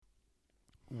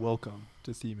Welcome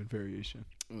to Theme and Variation.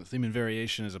 Theme and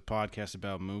Variation is a podcast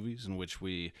about movies in which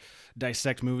we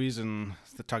dissect movies and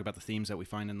talk about the themes that we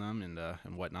find in them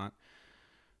and whatnot.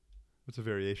 What's a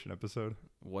variation episode?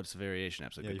 What's a variation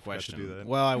episode? Yeah, Good you forgot question. to do that.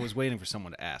 Well, I was waiting for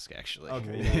someone to ask, actually.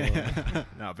 Okay.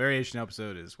 No, variation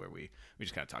episode is where we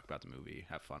just kind of talk about the movie,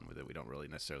 have fun with it. We don't really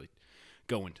necessarily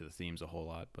go into the themes a whole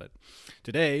lot. But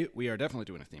today, we are definitely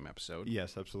doing a theme episode.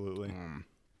 Yes, absolutely.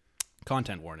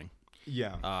 Content warning.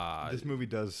 Yeah. This movie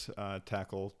does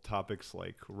tackle topics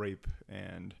like rape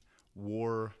and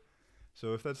war.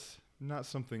 So if that's not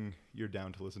something you're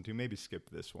down to listen to, maybe skip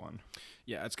this one.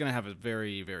 Yeah, it's going to have a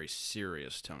very, very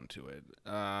serious tone to it.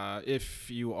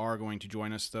 If you are going to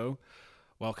join us, though,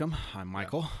 welcome. I'm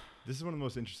Michael. Yeah. This is one of the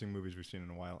most interesting movies we've seen in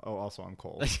a while. Oh, also, I'm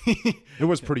Cole. It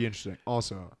was pretty interesting.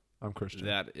 Also, I'm Christian.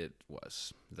 That it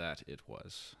was.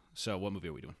 So what movie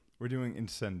are we doing? We're doing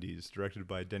Incendies, directed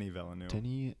by Denis Villeneuve.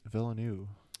 Denis Villeneuve.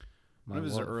 One of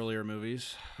his earlier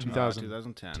movies.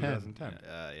 2010. 2010.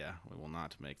 Yeah, we will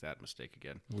not make that mistake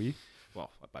again. We? Well,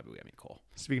 by we, I mean Cole.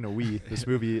 Speaking of we, this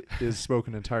movie is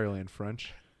spoken entirely in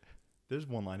French. There's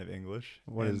one line of English.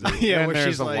 What is it? it? Yeah, and where there's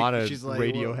she's a like- lot of she's like,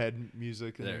 Radiohead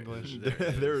music in There- English.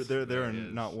 There are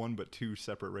is. not one but two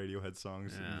separate Radiohead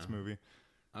songs in this movie.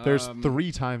 There's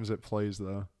 3 times it plays,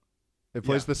 though. It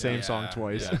plays the same song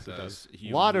twice. Yeah, it does.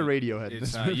 A lot of Radiohead in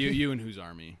It's this movie. you and Whose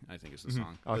Army, I think is the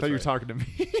song. Oh, I That's thought you were right. talking to me.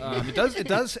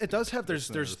 It does have there's That's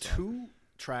another song. 2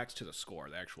 tracks to the score,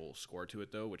 the actual score to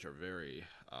it though, which are very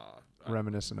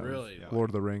Reminiscent really of Lord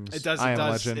of the Rings. It does. I Am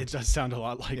does. Legend. It does sound a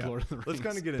lot like Yeah. Lord of the Rings. Let's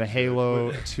kind of get The into Halo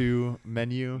it. 2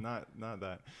 menu. Not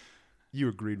that. You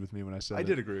agreed with me when I said I it.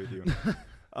 did agree with you.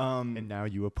 And now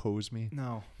you oppose me?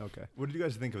 No. Okay. What did you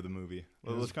guys think of the movie?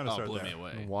 Well, let's kind of start blew there. me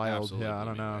away. Wild. Absolutely Yeah, I blew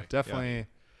don't me know. away. Definitely.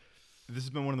 This has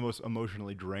been one of the most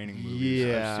emotionally draining movies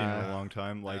I've seen in Yeah. a long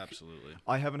time. Like, Absolutely.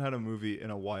 I haven't had a movie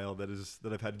in a while that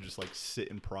I've had to just like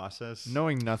sit and process.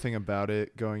 Knowing nothing about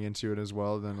it going into it as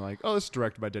well, then like, oh, this is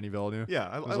directed by Denis Villeneuve. Yeah,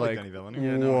 I was like like, Denis Villeneuve.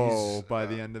 Yeah, no, Whoa! he's, By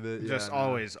the end of it, Just yeah, no.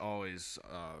 always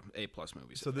A+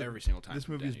 movies. So Every single time. This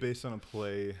from movie is Danny. based on a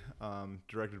play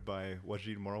directed by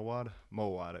Wajid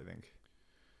Mowad, I think.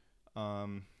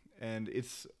 And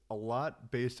it's a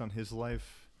lot based on his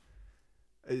life.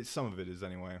 Some of it is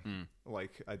anyway.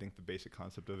 Like, I think the basic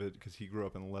concept of it, because he grew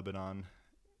up in Lebanon,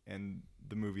 and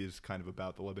the movie is kind of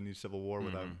about the Lebanese Civil War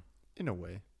without. In a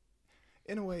way,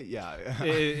 In a way, yeah. It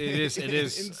is.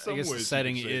 In some I guess ways, the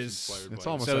setting you could say is. inspired It's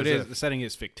by almost So as it is. if- The setting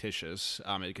is fictitious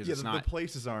because Yeah, it's the not.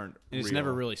 places aren't. It's real.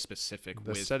 never really specific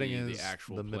The with setting the is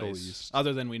actual the Middle place, East.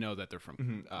 other than we know that they're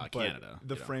from But Canada.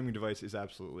 The you know. framing device is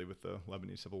absolutely with the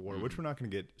Lebanese Civil War, which we're not going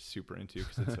to get super into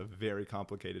because it's a very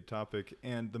complicated topic.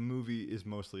 And the movie is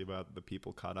mostly about the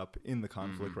people caught up in the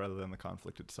conflict rather than the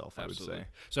conflict itself, Absolutely. I would say.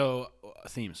 So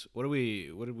themes. What did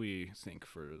we think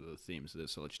for the themes of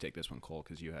this? So let you take this one, Cole,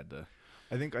 because you had the.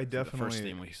 I think I the definitely first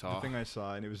theme we saw. the thing I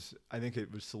saw, and I think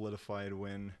it was solidified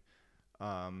when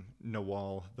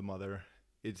Nawal, the mother,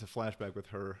 it's a flashback with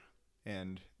her,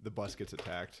 and the bus gets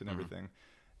attacked and everything,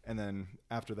 and then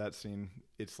after that scene,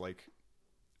 it's like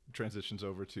transitions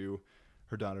over to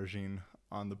her daughter Jean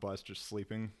on the bus just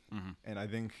sleeping, and I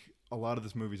think a lot of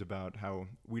this movie's about how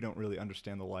we don't really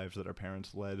understand the lives that our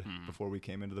parents led before we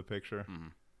came into the picture.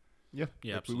 yeah.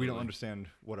 Yeah, Like, absolutely. we don't understand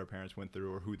what our parents went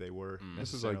through or who they were.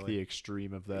 This is like necessarily. the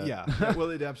extreme of that. Yeah. Well,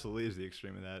 it absolutely is the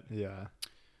extreme of that. Yeah.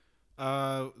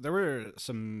 There were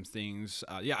some things.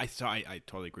 I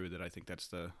totally agree with it. I think that's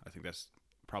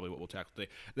probably what we'll tackle today.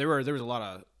 There was a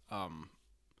lot of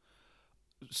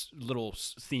little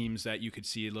themes that you could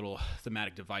see, little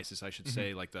thematic devices, I should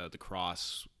say, like the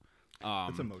cross.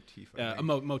 It's a motif. I A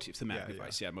think. motif, thematic Yeah,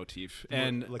 device, motif, More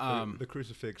and like the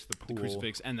crucifix, the pool. the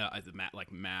crucifix, and the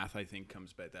math. I think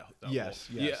comes back. That Yes,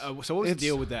 whole, yes. Yeah. So what was the It's-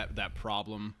 deal with that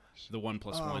problem? The 1 +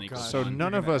 1 equals God. So 1.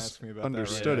 none You're of gonna us ask me about that, right?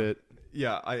 understood Yeah. it.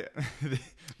 Yeah,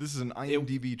 this is an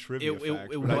IMDb trivia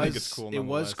fact, It but I think it's cool. It was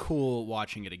nonetheless. cool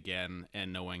watching it again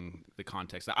and knowing the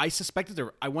context. I suspected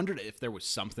I wondered if there was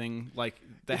something like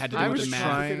that had to do I with was the math.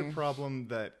 trying- Complicated problem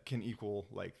that can equal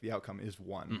like the outcome is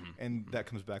 1, and that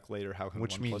comes back later. How can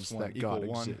Which 1 means + 1 that equal God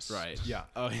 1? exists. Right. Yeah.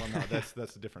 Oh, Well, no,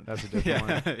 that's a different. That's a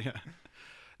different one. yeah.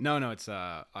 No, it's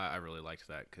I really liked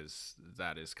that because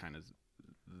that is kind of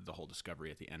the whole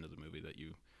discovery at the end of the movie that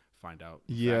you find out.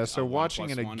 in Yeah, fact, so 1 watching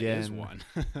 + it 1 is again, 1.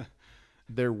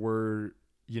 There were,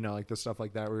 like the stuff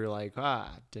like that where you're like,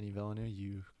 Denis Villeneuve,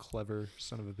 you clever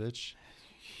son of a bitch.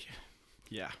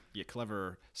 Yeah, you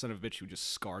clever son of a bitch who just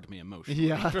scarred me emotionally.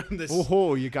 Yeah. From this,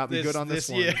 Oh, you got me good on this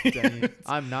one, yeah. Denny.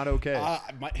 I'm not okay.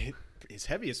 His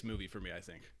heaviest movie for me, I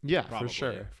think. yeah, probably.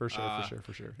 for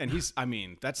sure.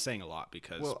 And that's saying a lot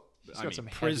because Well, He's got some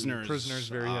heavy- Prisoners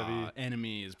very heavy.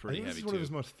 Enemy is I pretty think this heavy is one too. of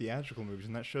his most theatrical movies,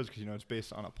 and that shows because it's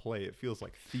based on a play. It feels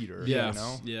like theater. Yes. You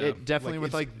know? Yeah. It definitely Like,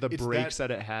 with like the it's breaks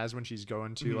that it has when she's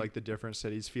going to Mhm. like the different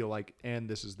cities feel like, and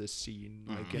this is this scene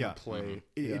like in Yeah. a play.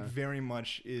 It yeah. very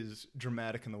much is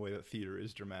dramatic in the way that theater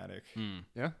is dramatic. Mm.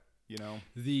 yeah. You know,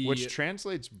 The Which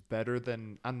translates better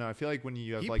than, I don't know. I feel like when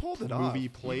you have he like pulled it movie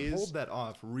off. plays, He pulled that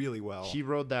off really well. he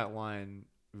wrote that line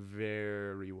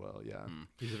very well. Yeah.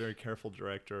 He's a very careful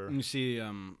director. you see,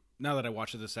 now that I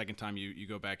watched it the second time, you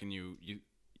go back and you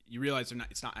realize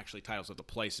it's not actually titles of the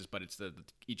places, but it's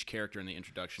each character in the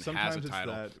introduction Sometimes has a it's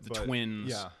title. that, The but twins.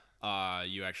 yeah.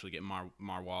 You actually get Marwal.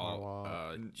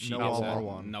 Marwal. She Nawal gets a-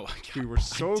 Marwan. No, We were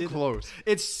so did it. close.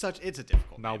 It's a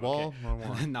difficult name. Nawal Okay.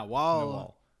 Marwan.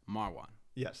 Nawal Marwan.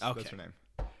 Yes, Okay. that's her name.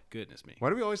 Goodness me. Why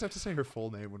do we always have to say her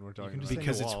full name when we're talking can about just it? say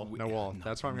Because it's Nawal. Nawal. No,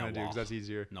 That's what I'm gonna do because Nawal. that's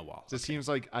easier. Nawal. It just Okay. seems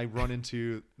like I run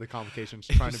into the complications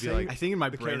trying to be Say- like, I think in my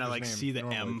the brain I character's like name see the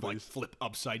normally, M like please. flip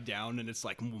upside down, and it's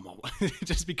like it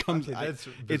just becomes. Okay, that's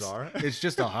it's- bizarre. It's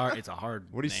just a hard. It's a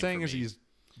hard. what he's name saying for is me. he's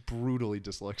brutally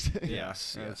dyslexic.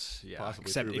 Yes, Yeah, yes, yeah. Possibly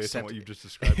Except, true based on except, what you've just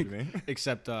described to me.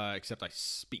 except I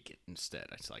speak it instead.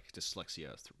 It's like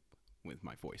dyslexia with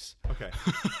my voice. Okay.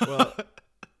 Well,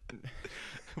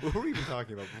 what were we even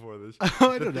talking about before this?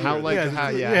 I don't know. How like Yeah, how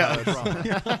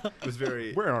yeah. It was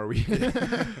very. Where are we?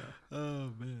 Oh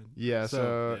man. Yeah,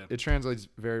 so yeah. it translates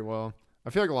very well. I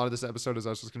feel like a lot of this episode is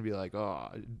us just gonna be like, oh,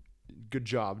 good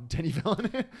job, Denny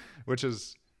Villeneuve, which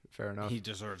is fair enough. He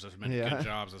deserves as many Yeah. good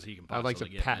jobs as he can I'd possibly like to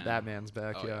get. pat man. that man's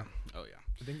back. Oh yeah. Oh yeah.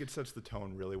 I think it sets the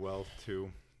tone really well too.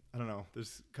 I don't know.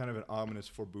 There's kind of an ominous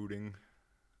foreboding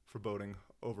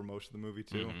over most of the movie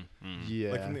too.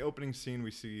 Yeah. Like from the opening scene,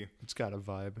 we see It's got a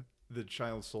vibe. the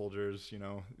child soldiers,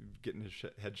 getting his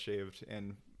head shaved,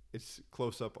 and it's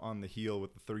close up on the heel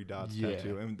with the 3 dots Yeah.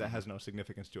 tattoo, and that has no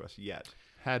significance to us yet.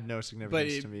 Had no But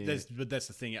significance to me. that's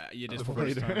the thing. You just The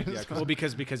first time, later. yeah, 'cause well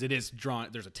because it is drawn.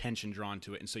 There's a tension drawn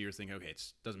to it, and so you're thinking, okay, it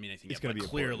doesn't mean anything It's yet. gonna But be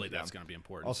clearly, important, that's yeah. going to be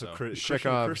important. Also, so. Christian's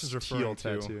Chekhov's referring heel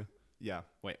to tattoo. yeah,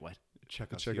 Wait, what?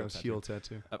 Chekhov's Chekhov's heel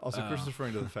tattoo. Also, Chris is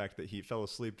referring to the fact that he fell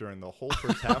asleep during the whole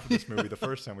first half of this movie the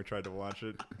first time we tried to watch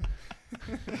it.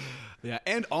 Yeah,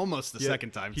 and almost the Yeah,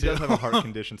 second time He too. does have a heart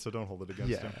condition, so don't hold it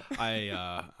against Yeah. him.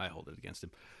 I hold it against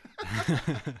him.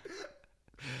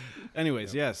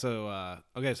 Anyways, yeah. So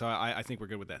okay, so I think we're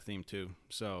good with that theme too.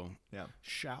 So Yeah.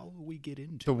 shall we get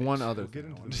into The it? one other We'll get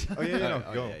thing I into wanted this. to- Oh yeah, no,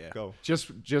 Oh, go, yeah, yeah. go.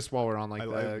 just while we're on like I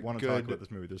the want to good, talk about this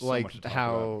movie. There's so like much to talk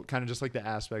how about. kind of just like the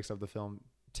aspects of the film.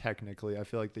 Technically, I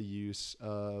feel like the use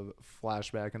of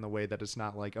flashback and the way that it's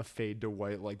not like a fade to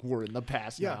white, like we're in the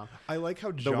past Yeah, now. I like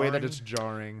how The jarring, way that it's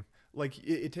jarring. like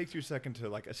it takes you a second to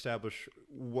like establish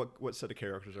what set of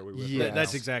characters are we with. Yeah. right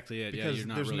That's now. exactly it. Yeah, Because you're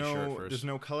not there's really no sure at first. there's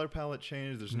no color palette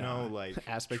change. There's no Nah. like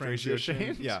Aspect ratio transition.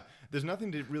 change. Yeah, there's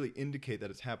nothing to really indicate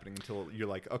that it's happening until you're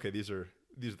like, okay, these are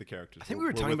the characters. I think we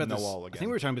were talking with about this. Nawal I again. think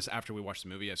we were talking about this after we watched the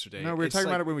movie yesterday. No, we were It's talking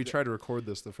like- about it when we tried to record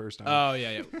this the first time. Oh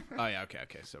yeah. Oh yeah.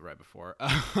 Okay. So right before.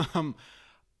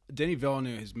 Denis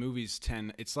Villeneuve, his movies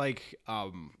it's like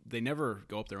they never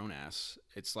go up their own ass.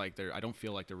 It's like I don't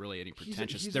feel like they're really any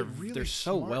pretentious. he's a they're really they're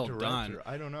so smart well director. done.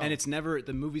 I don't know. And it's never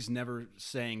the movie's never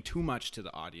saying too much to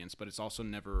the audience, but it's also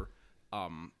never.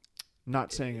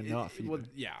 Not saying enough. Well, either.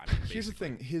 yeah. Here's the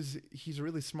thing: he's a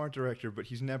really smart director, but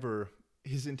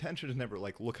his intention is never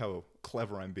like, look how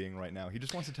clever I'm being right now. He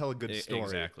just wants to tell a good story.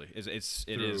 Exactly. It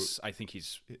through- is. I think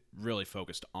he's really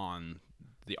focused on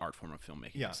the art form of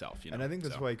filmmaking Yeah, itself. and I think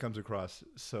that's so. why he comes across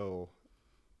so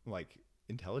like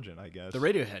intelligent. I guess The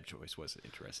Radiohead choice was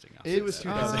interesting. I'll It say was that.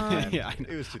 2010. Yeah, I know.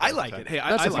 It was I like 2010. it. Hey,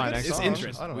 That's I a like fine it. It's song.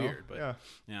 interesting. I don't know. Weird, but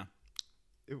yeah,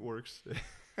 it works.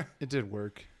 It did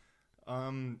work Yeah.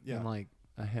 in like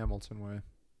a Hamilton way.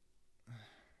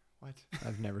 What?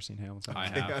 I've never seen Hamilton. I I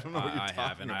have. don't know what you're I have,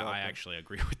 talking and about, I then. actually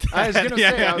agree with that. I was gonna Yeah,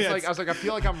 say, yeah, I was yeah, like, I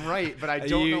feel like I'm right, but I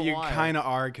don't know you why. kind of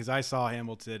are because I saw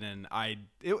Hamilton and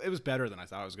it was better than I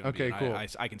thought it was going to be. Okay, and cool.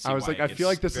 I can see. I was why like, it I gets- feel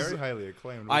like this Very is. highly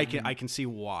acclaimed. I can see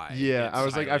why. Yeah, it's I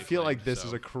was like, I highly feel like acclaimed, this so.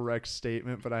 is a correct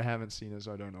statement, but I haven't seen it,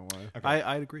 so I don't know why. Okay.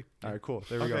 I'd agree. All right, cool.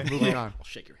 There we Okay. go. Moving on. I'll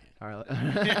shake your hand. All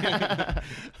right.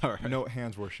 All right. No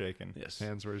hands were shaken. Yes.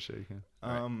 Hands were shaking.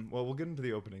 Well, we'll get into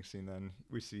the opening scene then.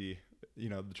 We see,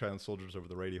 the child soldiers over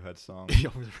the Radiohead song.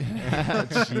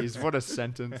 Jeez, what a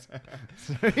sentence.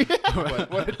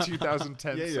 what a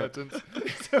 2010 Yeah, yeah. sentence.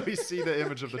 So we see the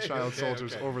image of the child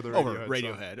soldiers over the Radiohead. Over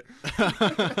song.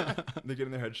 Radiohead. They're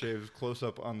getting their head shaved close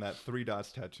up on that 3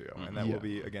 dots tattoo, and that Yeah. will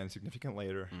be again significant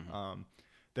later.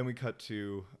 Then we cut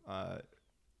to a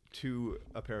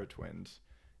pair of twins,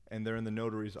 and they're in the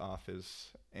notary's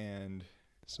office, and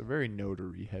It's a very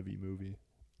notary heavy movie.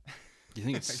 You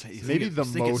think it's Maybe the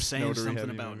most saying notary something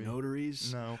heavy about movie.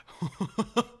 notaries? No.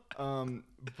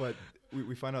 But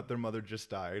we find out their mother just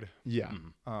died. Yeah.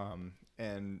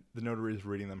 And the notary is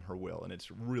reading them her will, and it's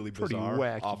really Pretty bizarre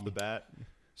wacky. off the bat.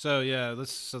 So yeah,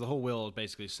 so the whole will is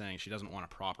basically saying she doesn't want a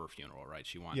proper funeral, right?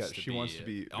 She wants Wants to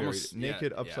be almost buried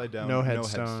naked, upside down, No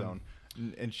headstone.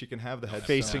 And she can have the headstone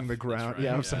Facing the ground. right.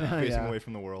 Yeah, Yeah. upside down. facing Yeah. away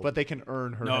from the world. But they can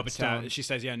earn her No headstone. epitaph. She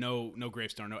says, no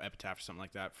gravestone, no epitaph, or something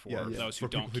like that for yeah, those for who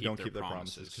people don't who keep their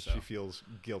promises. because So. she feels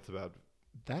guilt about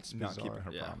That's not bizarre. keeping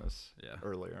her Yeah. promise Yeah.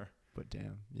 earlier. But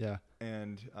damn. Yeah.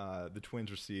 And the twins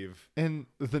receive. And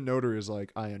the notary is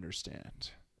like, I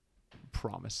understand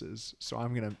promises, so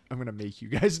I'm gonna make you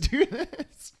guys do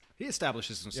this. He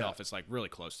establishes himself as like really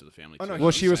close to the family. Oh, no, too. Well,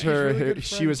 he's she was saying- her. He's really good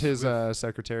She was his friends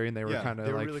secretary, and they were Yeah, kind of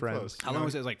they were like really friends. close. How long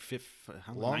was it? Like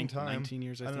Long time. 19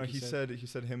 years. I don't know. think He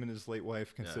said him and his late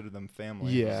wife considered them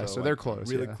family. Yeah, so they're like, close,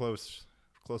 Really yeah. close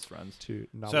friends. To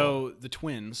So the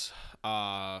twins,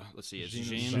 let's see, it's Jean and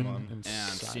Jean Simon. and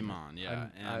Simon. Yeah,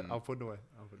 and I'll put it away.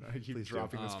 I keep Please do.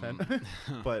 dropping this pen.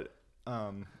 But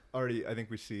already, I think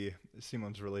we see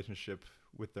Simon's relationship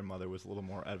with their mother was a little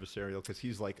more adversarial because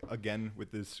he's like again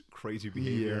with this crazy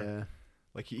behavior. Yeah.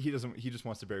 Like he doesn't. He just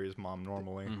wants to bury his mom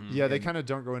normally. Yeah, they And- kind of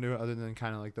don't go into it other than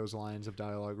kind of like those lines of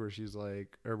dialogue where she's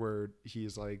like, or where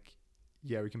he's like,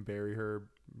 yeah, we can bury her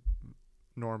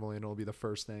normally and it'll be the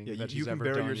first thing Yeah, that you she's can ever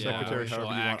bury done. your secretary she'll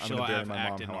however you want. I'm she'll gonna bury have my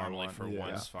mom acted how I normally want. for Yeah.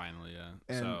 once, finally. Yeah.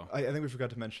 And So I think we forgot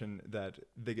to mention that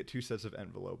they get two sets of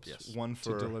envelopes. Yes. One to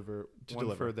for deliver to one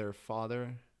deliver. for their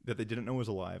father. that they didn't know was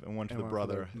alive, and one to And the one for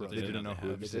brother their that they didn't know who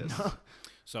have. They didn't exists. know.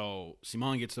 So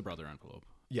Simon gets the brother envelope.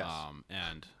 Yes.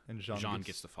 And And Jean Jean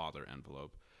gets the father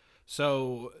envelope.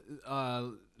 So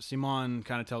Simon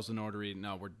kind of tells the notary,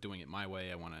 "No, we're doing it my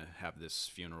way. I want to have this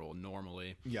funeral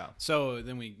normally." Yeah. So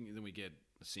then we get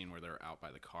a scene where they're out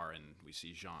by the car and we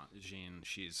see Jean.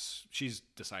 She's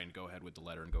deciding to go ahead with the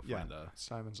letter and go Yeah. find the.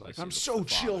 Simon's like, see I'm the so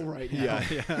chill father." right now.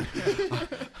 Yeah.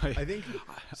 I think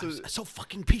so. So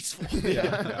fucking peaceful.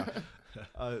 Yeah.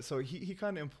 So he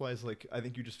kind of implies like I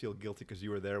think you just feel guilty because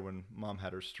you were there when mom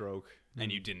had her stroke.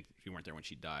 And you weren't there when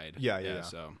she died. Yeah.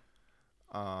 So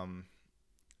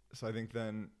So I think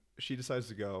then she decides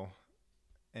to go,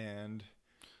 and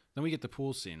then we get the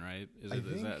pool scene, right? I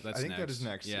think that is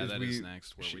next. Yeah, Is that we- is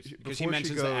next. Where she- because he before she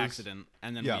mentions the goes- accident,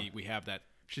 and then Yeah. we have that.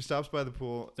 she stops by the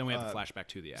pool. Then we have the flashback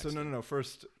to the So accident. no.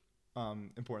 First,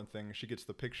 important thing. She gets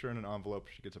the picture in an envelope.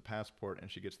 She gets a passport,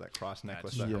 and she gets that cross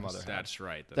necklace that her Yes. mother had. That's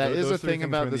right. That Those is a three thing things were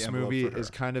about in the this envelope movie for is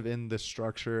her. kind of in the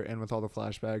structure and with all the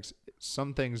flashbacks,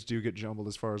 some things do get jumbled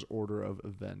as far as order of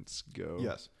events go.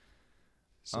 Yes.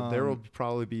 So there will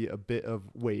probably be a bit of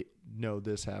wait, no,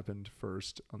 this happened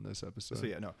first on this episode. So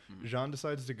yeah, no. Jean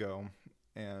decides to go,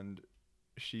 and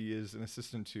she is an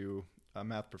assistant to a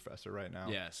math professor right now.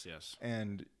 Yes.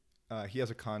 And he has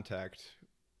a contact,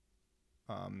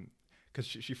 because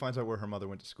she finds out where her mother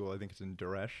went to school. I think it's in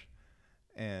Duresh,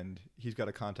 and he's got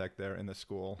a contact there in the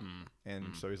school.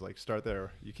 And so he's like, start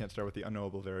there. You can't start with the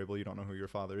unknowable variable. You don't know who your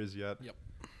father is yet. Yep.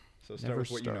 So start Never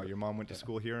with what you know. start. Your mom went to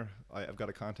school here. I've got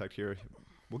a contact here.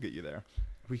 We'll get you there.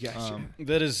 we got you.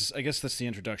 That is, I guess, that's the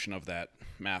introduction of that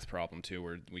math problem too,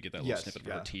 where we get that little Yes, snippet of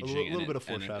yeah. her A teaching. little and bit of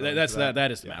and foreshadowing That's to that.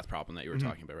 that is the Yeah. math problem that you were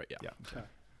talking about, right? Yeah.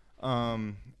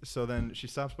 Yeah. So then she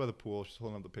stops by the pool. She's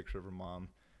holding up the picture of her mom,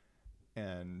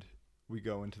 and we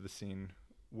go into the scene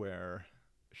where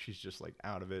she's just like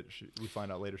out of it. We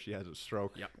find out later she has a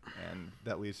stroke, Yep. and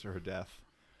that leads to her death.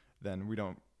 Then we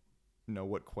don't know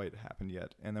what quite happened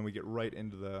yet, and then we get right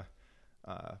into the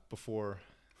before.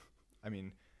 I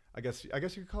mean, I guess you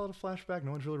could call it a flashback.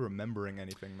 No one's really remembering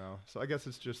anything though, so I guess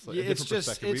it's just like Yeah, a it's different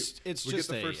just- perspective. it's we just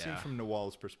get the a, first scene from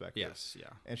Nawal's perspective. Yes. Yeah.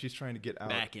 and she's trying to get out.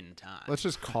 Back in time. Let's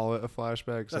just call it a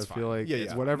flashback. 'Cause That's I feel fine. like Yeah,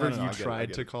 it's yeah. whatever No, I you get it, I tried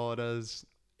get to it. call it as.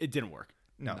 It didn't work.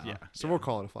 No, Yeah. So we'll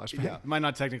call it a flashback. Yeah. It might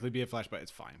not technically be a flashback.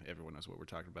 It's fine. Everyone knows what we're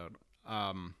talking about.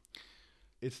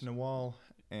 It's Nawal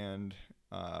and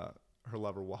her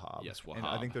lover Wahab. Yes, And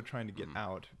I Wahab. think they're trying to get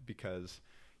out because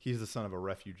he's the son of a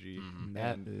refugee.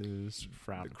 That And is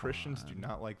frowned the Christians do upon.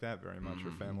 not like that very much.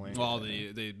 Her family. Well,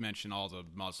 they mention all the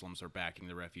Muslims are backing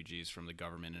the refugees from the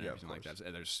government and Yeah, of everything like course.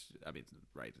 that. There's, I mean,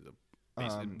 right, the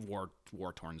basically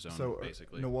war torn zone, So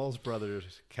basically. Nawal's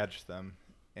brothers catch them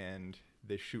and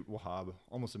they shoot Wahab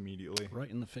almost immediately. Right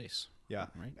in the face. Yeah,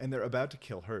 Right. and they're about to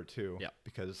kill her too. Yeah.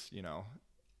 because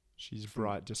She's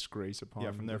brought disgrace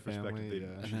upon from their the family. perspective, they-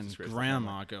 yeah. And She's then disgraced the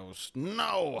Grandma goes,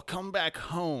 "No, come back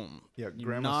home." Yeah, you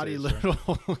Grandma naughty saves her.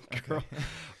 little girl.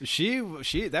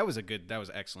 She that was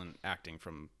excellent acting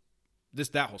from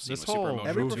that whole scene This was super whole emotional.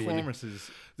 every movie. performance is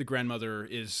The grandmother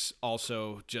is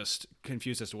also just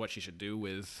confused as to what she should do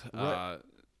with Right.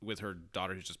 with her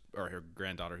daughter or her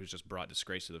granddaughter who's just brought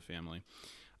disgrace to the family.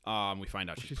 We find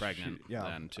out she's pregnant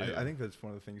then too. I think that's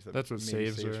one of the things That's what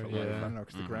saves her, from yeah. life. I don't know,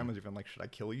 because the grandma's even like, should I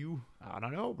kill you? I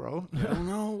don't know, bro. I don't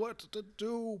know what to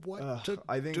do.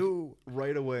 I think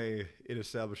right away it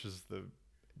establishes the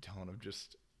tone of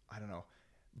just, I don't know,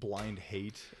 blind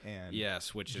hate and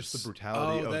which just is the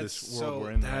brutality of that's this world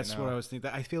we're in That's right what now. I was thinking.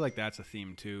 I feel like that's a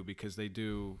theme too, because they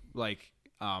do like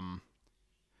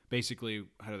basically,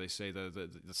 how do they say the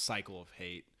cycle of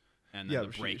hate and then the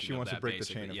breaking she of wants that, to break the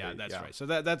basically. chain of yeah, hate. that's right. So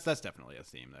that's definitely a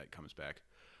theme that comes back.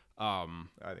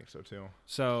 I think so too.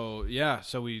 So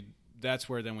that's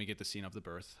where then we get the scene of the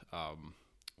birth,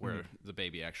 where the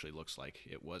baby actually looks like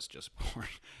it was just born.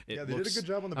 They did a good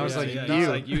job on the I was baby.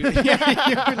 like, you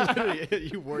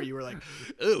were like,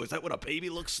 oh, is that what a baby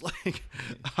looks like?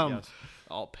 Yes.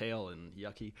 All pale and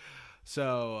yucky.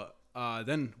 So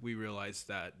then we realize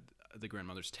that the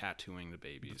grandmother's tattooing the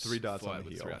baby's 3 dots foot on the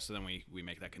with heel. 3 dots. So then we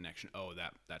make that connection. Oh,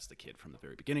 that's the kid from the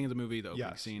very beginning of the movie, the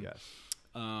opening scene. Yes.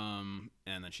 And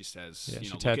then she says, Yeah, you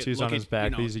she know, tattoos on his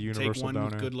back, he's a take universal one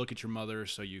donor. good look at your mother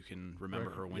so you can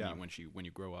remember her Yeah. when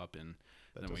you grow up. And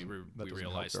That then we doesn't help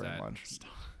realize very that much.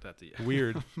 that the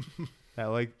Weird.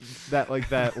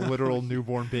 that literal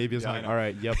newborn baby is Yeah, I like, know. all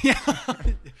right, yep,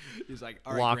 he's like,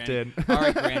 all right, locked Granny. in. All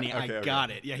right, Granny, Okay, I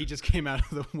got it. Yeah, he just came out of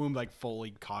the womb like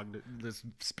fully just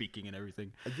speaking and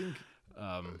everything. I think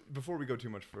before we go too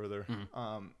much further,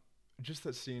 Mm-hmm. just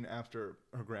that scene after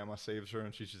her grandma saves her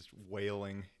and she's just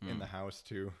wailing in the house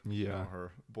too. You Yeah. know,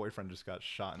 her boyfriend just got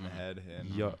shot in the head, and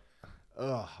Yup.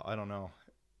 I don't know.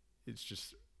 It's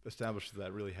just established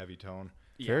that really heavy tone.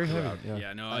 Very Yeah. heavy. Yeah.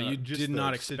 Yeah, no, you Just did the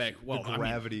not expect. the Well, I mean,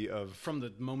 gravity of from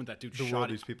the moment that dude the shot world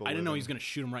it, these people I didn't live know in. he was going to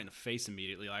shoot him right in the face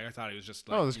immediately. Like I thought he was just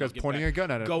like, Oh, this you know, guy's get pointing back, a gun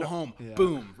at him. Go No. home. Yeah.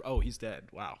 Boom. Oh, he's dead.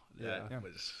 Wow. Yeah. That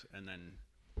was, and then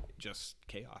just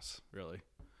chaos, really.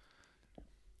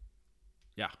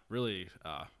 Yeah, really.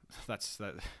 That's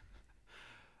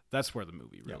where the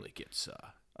movie really gets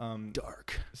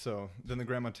dark. So then the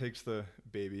grandma takes the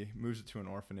baby, moves it to an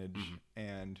orphanage,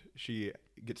 and she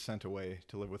gets sent away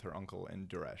to live with her uncle in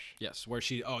Duresh. Yes, where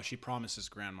she promises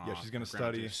grandma. Yeah, she's gonna her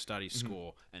grandma study.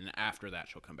 school, and after that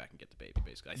she'll come back and get the baby.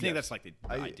 Basically, I think that's like the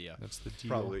idea. That's the deal.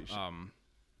 Probably.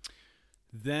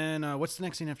 Then what's the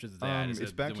next scene after that?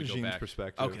 It's back then we to go Jean's back?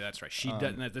 perspective. Okay, that's right. She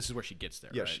does, this is where she gets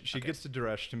there. Yeah, right? she gets to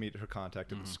Duresh to meet her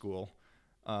contact at the school,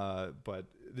 but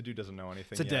the dude doesn't know anything.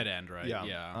 It's a yet. dead end, right?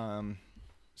 Yeah.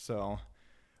 So,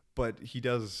 but he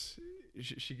does.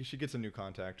 She gets a new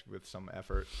contact with some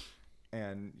effort,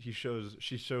 and she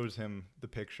shows him the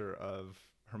picture of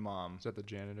her mom. Is that the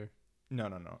janitor? No.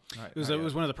 It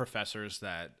was one of the professors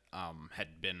that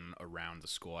had been around the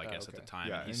school, I guess, at okay. the time.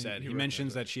 Yeah, and he and said he he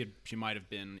mentions recognized that she might have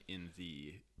been in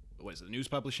the news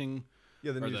publishing.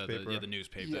 Yeah, the or newspaper. the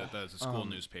newspaper, Yeah. the school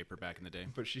newspaper back in the day.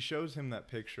 But she shows him that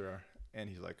picture, and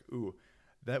he's like, "Ooh,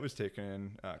 that was taken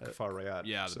in Kfar Rayat,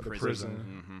 Yeah, so the the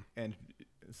prison. Mhm. And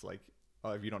it's like,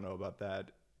 oh, if you don't know about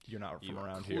that, you're not from You are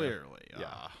around here. clearly,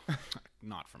 Yeah.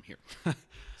 not from here.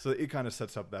 So it kind of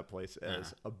sets up that place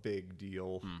as a big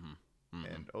deal.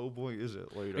 And oh boy, is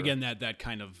it later. Again, that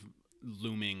kind of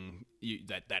looming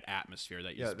that atmosphere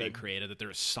that is being that- created, that there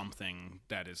is something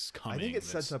that is coming. I think it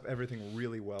that's- sets up everything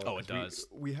really well. Oh, it 'cause does.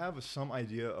 We have some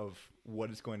idea of what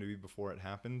it's going to be before it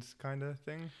happens, kind of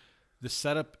thing. The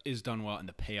setup is done well, and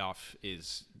the payoff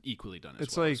is equally done as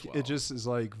It's well. like as well. it just is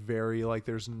like very like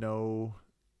there's no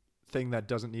thing that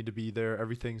doesn't need to be there.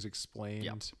 Everything's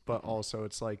explained, but also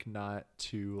it's like not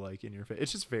too like in your face.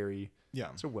 It's just very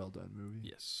It's a well done movie.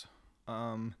 Yes.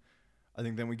 I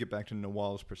think then we get back to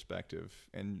Nawal's perspective,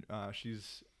 and I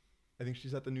think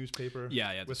she's at the newspaper.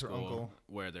 Yeah, with the her school uncle.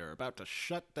 where they're about to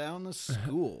shut down the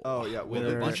school. Oh, yeah, with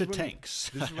well, a bunch this of is when- tanks.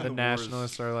 This is when The wars-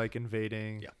 nationalists are like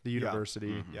invading the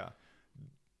university. Mm-hmm. Yeah.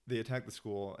 They attack the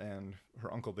school, and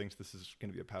her uncle thinks this is going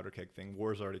to be a powder keg thing.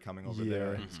 War's already coming over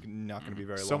there. Yeah. It's not going to be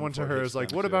very long. Someone to before it her hits is like,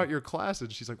 them, "What too." about your class?"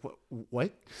 And she's like,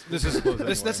 "What?" This is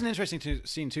Anyway. that's an interesting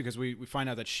scene too, because we find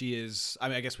out that she is. I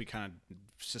mean, I guess we kind of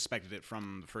suspected it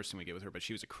from the first thing we get with her, but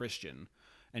she was a Christian,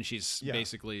 and she's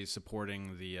basically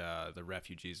supporting the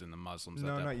refugees and the Muslims.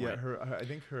 No, at that not point. yet. I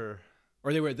think her.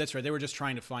 Or they were. That's right. They were just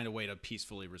trying to find a way to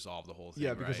peacefully resolve the whole thing.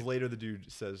 Yeah, because right? later the dude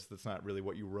says that's not really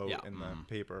what you wrote Yeah. in the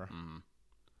paper.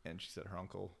 And she said her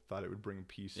uncle thought it would bring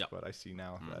peace, Yep. but I see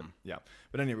now that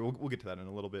But anyway, we'll get to that in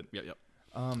a little bit. Yep.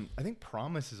 I think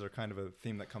promises are kind of a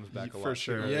theme that comes back a lot For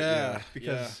sure. too. Yeah,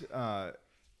 because her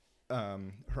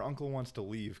uncle wants to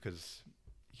leave because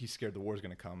he's scared the war's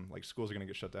going to come. Like schools are going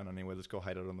to get shut down anyway. Let's go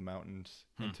hide out on the mountains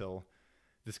until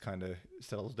this kind of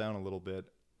settles down a little bit.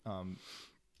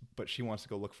 But she wants to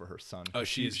go look for her son. Oh,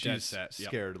 she's dead she's set. Yep.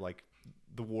 scared. Like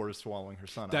the war is swallowing her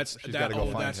son. That's She's got to go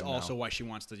find that's him also now. why she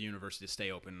wants the university to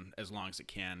stay open as long as it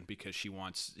can, because she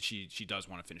does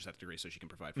want to finish that degree so she can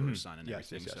provide for her son and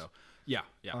everything. Yes. So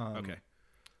okay.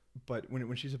 But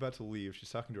when she's about to leave, she's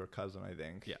talking to her cousin, I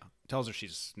think. Yeah, tells her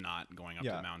she's not going up to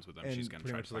the mountains with them. And she's going to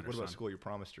try to find her what son. about school? You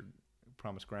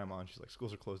promised grandma, and she's like,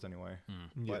 schools are closed anyway.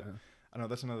 Yeah. But I don't know,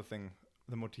 that's another thing,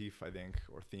 the motif, I think,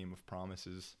 or theme of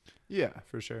promises. Yeah,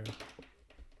 for sure.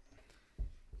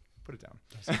 Put it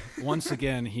down. Once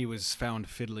again, he was found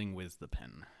fiddling with the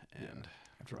pen and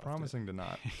After promising to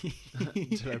not.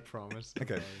 Did I promise?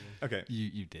 Okay.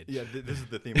 you did. Yeah, this is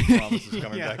the theme of promises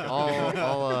coming back up.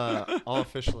 I'll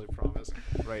officially promise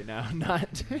right now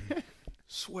not.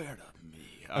 Swear to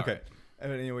me. Okay.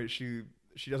 And anyway, she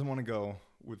doesn't want to go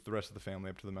with the rest of the family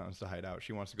up to the mountains to hide out.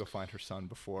 She wants to go find her son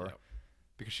before,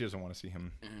 because she doesn't want to see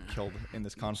him killed in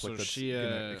this conflict that's going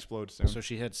to explode soon. So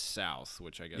she heads south,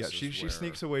 which I guess is she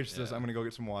sneaks away. She says, I'm going to go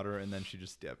get some water, and then she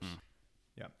just dips.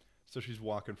 Yeah. So she's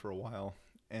walking for a while,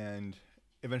 and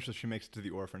eventually she makes it to the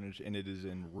orphanage, and it is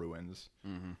in ruins.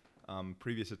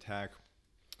 Previous attack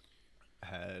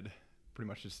had pretty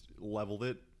much just leveled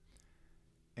it,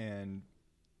 and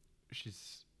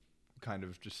she's kind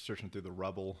of just searching through the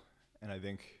rubble, and I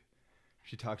think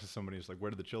she talks to somebody who's like,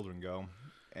 where did the children go?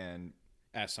 And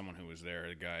as someone who was there,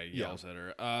 the guy yells at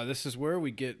her. This is where we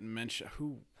get mention.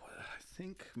 I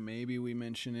think maybe we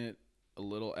mention it a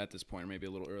little at this point, or maybe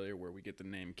a little earlier, where we get the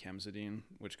name Kemzadine,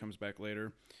 which comes back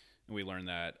later, and we learn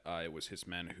that it was his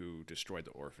men who destroyed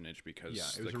the orphanage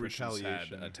because the Christians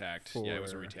had attacked. Yeah, it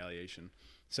was a retaliation.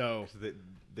 So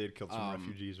they had killed some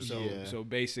refugees. So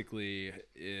basically,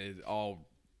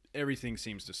 everything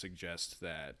seems to suggest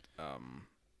that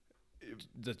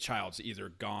the child's either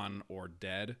gone or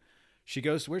dead. She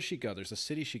goes. Where's she go? There's a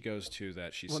city she goes to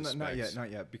that she suspects.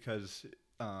 Not yet, because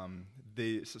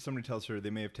somebody tells her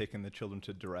they may have taken the children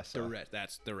to Duressa.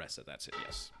 That's Duressa. That's it.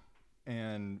 Yes.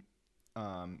 And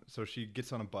so she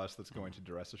gets on a bus that's going to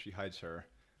Duressa. She hides her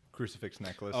crucifix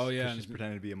necklace. Oh yeah, she's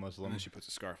pretending to be a Muslim. And then she puts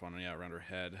a scarf on, around her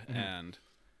head, and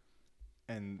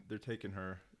they're taking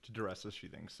her to Duressa. She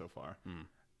thinks so far,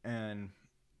 and.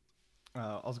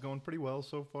 All's going pretty well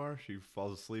so far. She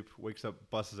falls asleep, wakes up,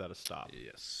 bus is at a stop.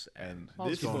 Yes, and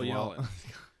this is yelling.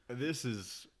 This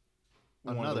is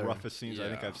one of the roughest scenes I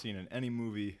think I've seen in any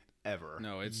movie ever.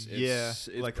 No, it's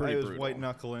like pretty I was brutal. white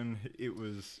knuckling. It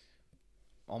was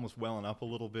almost welling up a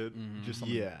little bit. Just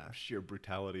some sheer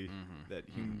brutality that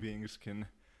human beings can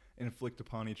inflict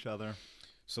upon each other.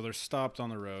 So they're stopped on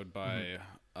the road by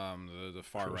the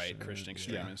far right Christian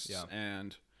extremists,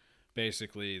 and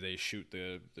basically they shoot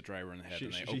the driver in the head.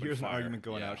 And they open hears fire. an argument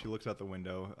going out. She looks out the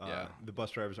window. The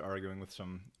bus driver's arguing with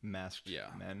some masked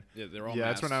men. Yeah, they're all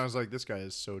that's when I was like, this guy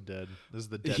is so dead. This is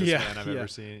the deadest man I've ever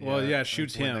seen. Well,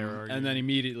 shoots him, and then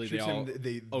immediately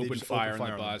they open just fire open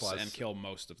on the bus and kill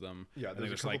most of them. Yeah,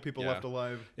 there's a couple people left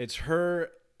alive. It's her.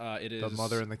 It is the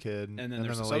mother and the kid, and then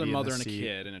there's this other mother and a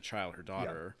kid and a child, her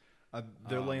daughter.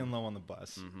 They're laying low on the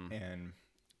bus, and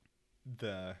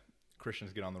the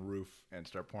Christians get on the roof and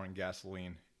start pouring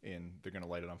gasoline in. They're going to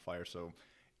light it on fire. So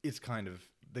it's kind of,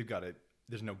 they've got it.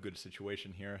 There's no good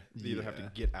situation here. They either have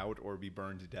to get out or be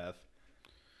burned to death.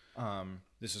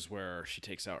 This is where she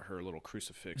takes out her little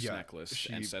crucifix necklace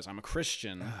and says, "I'm a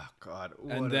Christian." Oh God!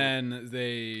 And then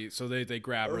they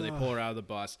grab her, they pull her out of the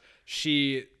bus.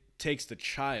 She takes the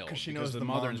child because she knows the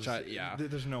mother and the child.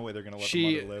 There's no way they're gonna let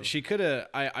the mother live. She could have.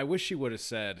 I wish she would have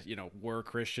said, we're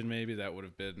Christian. Maybe that would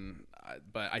have been.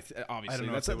 But obviously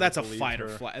that's a fight or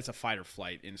flight. It's a fight or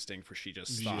flight instinct for she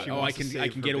just thought, I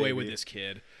can get away with this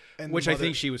kid. And which I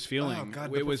think she was feeling. Oh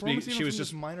God, it was she was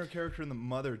just minor character in the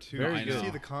mother too. You see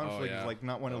the conflict of like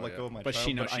not wanting to let go of my child,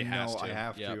 she knows she has to. I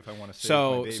have to if I want to save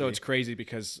my baby. So it's crazy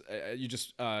because you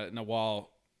just Nawal.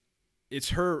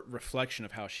 It's her reflection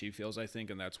of how she feels, I think,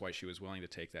 and that's why she was willing to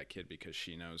take that kid, because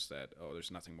she knows that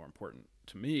there's nothing more important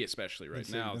to me, especially right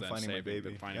now, than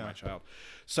finding my child.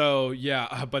 So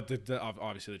but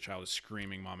obviously the child is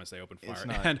screaming "Mom" as they open fire,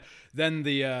 and then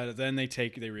they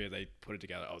put it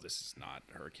together. Oh, this is not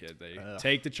her kid. They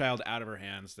take the child out of her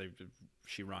hands.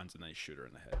 She runs and they shoot her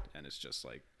in the head, and it's just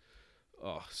like,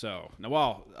 So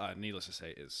Nawal, needless to say,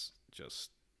 is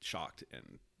just shocked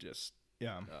and just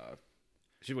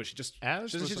She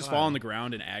just fall on the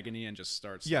ground in agony and just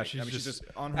starts. Yeah, she's just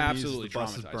on her absolutely knees. The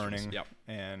bus is traumatized. burning,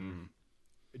 and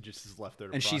it just is left there.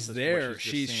 To and she's process there. what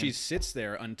she's just She seen. sits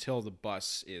there until the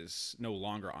bus is no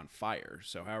longer on fire.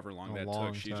 So however long that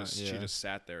took, she just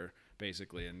sat there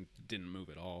basically and didn't move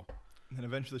at all. And then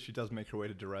eventually she does make her way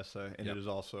to Duressa, and it is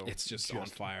also it's just on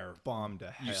fire, bombed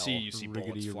to hell. You see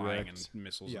bullets flying and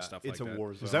missiles and stuff like that. It's a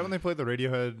war zone. Is that when they play the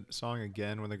Radiohead song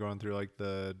again when they're going through like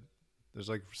there's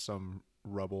like some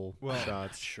rubble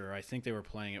shots. Sure, I think they were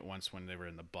playing it once when they were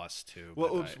in the bus too.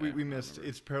 Well, oops, we missed.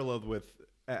 It's paralleled with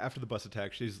after the bus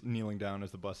attack. She's kneeling down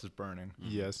as the bus is burning.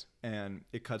 Yes, and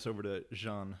it cuts over to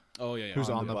Jean. Oh yeah, who's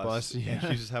on the bus? Yeah. And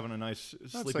she's just having a nice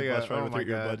sleepy bus ride with her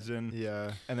earbuds in.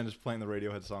 Yeah, and then just playing the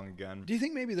Radiohead song again. Do you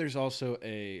think maybe there's also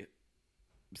a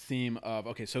theme of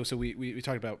so we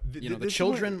talked about the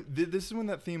children. This is when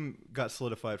that theme got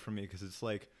solidified for me because it's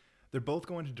like they're both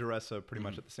going to Duressa pretty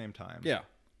much at the same time. Yeah,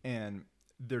 and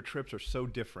their trips are so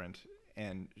different,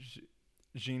 and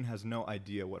Jean has no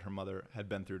idea what her mother had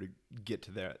been through to get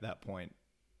to that point.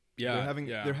 Yeah,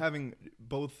 they're having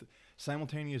both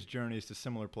simultaneous journeys to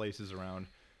similar places around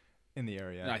in the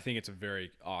area. And I think it's a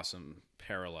very awesome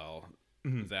parallel.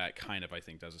 That kind of, I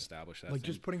think, does establish that. Like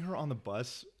just putting her on the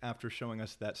bus after showing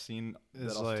us that scene that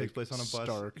also like takes place on a bus.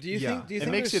 Stark. Do you think it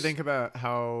makes you think about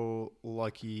how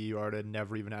lucky you are to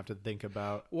never even have to think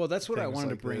about? Well, that's what I wanted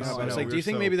to bring up. I was like, do you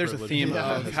think maybe there's a theme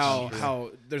of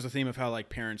how there's a theme of how like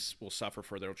parents will suffer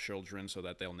for their children so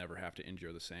that they'll never have to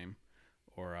endure the same,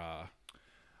 or I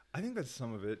think that's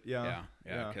some of it. Yeah.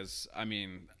 Because I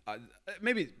mean,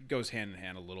 maybe it goes hand in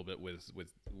hand a little bit with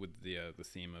the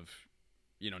theme of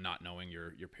not knowing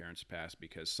your parents' past,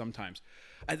 because sometimes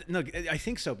I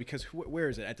think so, because where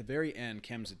is it at the very end?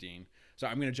 Kemzadine. So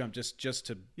I'm going to jump just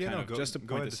to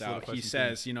point this out. He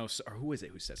says, or who is it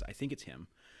who says? I think it's him.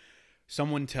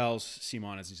 Someone tells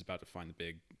Simon as he's about to find the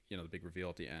big reveal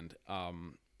at the end.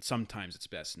 Sometimes it's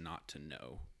best not to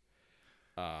know.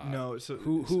 No, so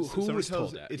who was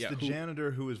told that? It's the janitor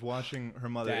who is watching her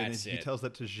mother, and he tells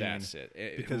that to Jean. That's it.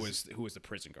 Because who was the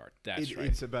prison guard? That's right.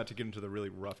 It's about to get into the really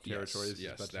rough territory.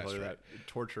 Yes, about to tell her that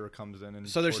torture comes in, and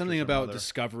so there's something about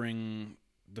discovering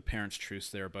the parents' truths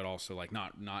there, but also like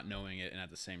not knowing it, and at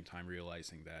the same time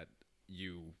realizing that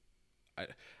I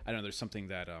don't know. There's something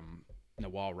that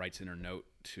Nawal writes in her note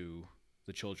to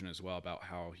the children as well about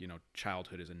how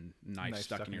childhood is a knife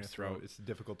stuck in your throat. It's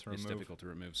difficult to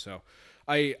remove. So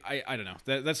I don't know.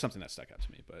 That's something that stuck out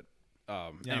to me. But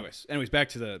anyways, back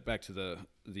to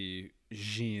the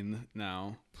Jean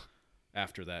now,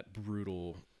 after that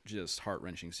brutal, just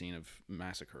heart-wrenching scene of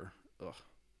massacre. Ugh.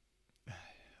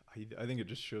 I think it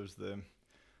just shows the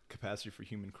capacity for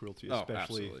human cruelty,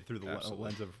 especially through the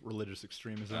lens of religious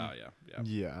extremism.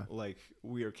 Yeah. Like,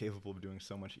 we are capable of doing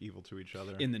so much evil to each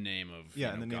other in the name of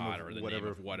in the God, name of or the whatever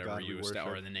name of whatever God you worship.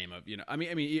 or in the name of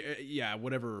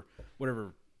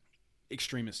whatever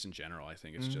extremists in general. I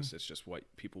think it's just what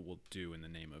people will do in the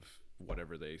name of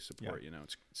whatever they support.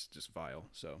 It's just vile.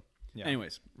 So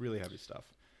anyways, really heavy stuff.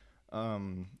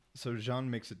 So Jean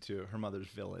makes it to her mother's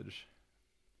village.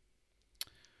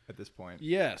 At this point,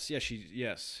 yes. This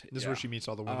is where she meets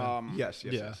all the women. Yes.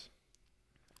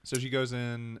 So she goes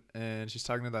in and she's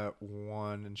talking to that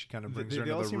one, and she kind of brings her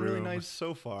into the room. They all seem really nice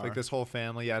so far. It's like this whole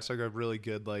family. Yeah, it's like a really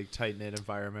good, like tight knit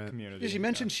environment. Community. Yeah, she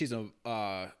mentioned she's a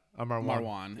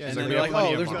Marwan. Yeah, and then they're like,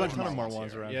 there's a bunch of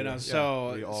Marwans around here.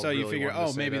 So you figure,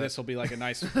 maybe this will be like a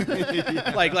nice,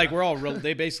 like we're all real.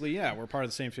 They basically, we're part of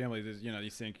the same family. You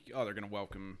think, they're gonna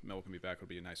welcome me back. It'll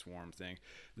be a nice warm thing.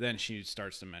 Then she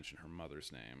starts to mention her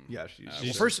mother's name. Yeah,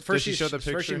 first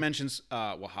she mentions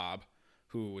Wahab,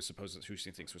 who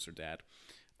she thinks was her dad.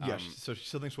 So she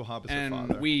still thinks Wahab is her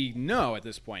father. And we know at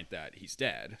this point that he's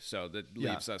dead, so that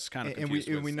leaves us kind of confused.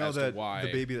 And we know that the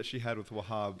baby that she had with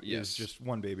Wahab is just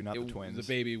one baby, not the twins. The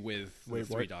baby with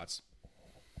 3 dots.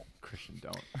 Christian,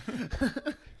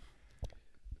 don't.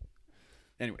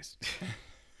 Anyways.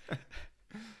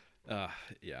 You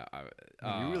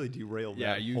really derailed that.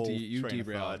 Yeah, you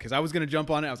derailed, because I was going to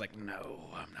jump on it. I was like, no,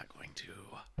 I'm not going to.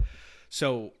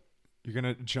 So... You're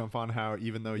gonna jump on how,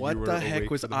 even though what you were the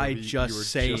heck was I just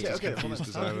saying? Okay,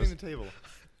 confused hold on. The table.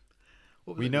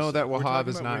 We know that Wahab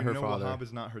is not her father. Wahab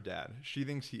is not her dad. She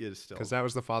thinks he is still, because that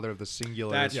was the father of the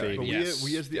singular But baby.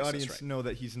 we as the audience know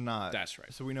that he's not. That's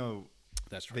right. So we know.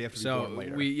 That's right. They have to be born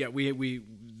later. we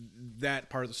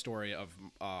that part of the story of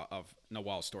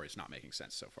Nawal's story is not making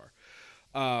sense so far.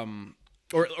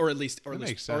 Or at least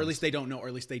they don't know, or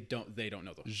at least they don't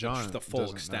know the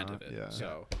full extent of it. Yeah.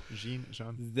 So Jean.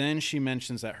 Then she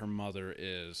mentions that her mother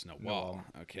is Nawal.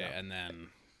 Okay, and then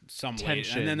some lady,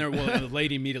 Tension. and then the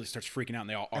lady immediately starts freaking out, and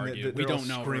they all argue. We don't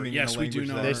know her. Yes, we do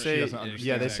know her.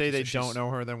 They say they don't know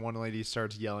her. Then one lady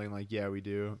starts yelling like, "Yeah, we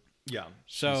do." Yeah.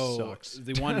 So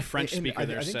the one French speaker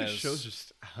there says, I think it shows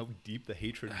just how deep the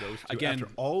hatred goes to again, after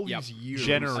all these years.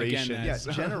 Generations.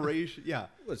 Generation. Yeah.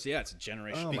 Well, it's a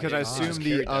generation. Because I assume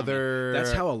the other.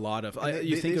 That's how a lot of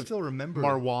they still remember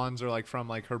Marwans are like from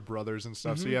like her brothers and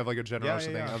stuff. So you have like a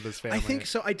generation thing of this family. I think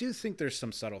so. I do think there's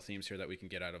some subtle themes here that we can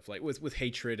get out of, like with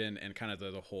hatred and kind of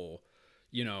the whole,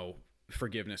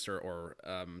 forgiveness or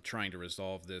trying to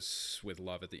resolve this with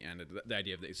love at the end. The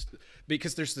idea of this,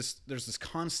 because there's this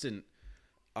constant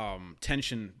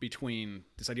tension between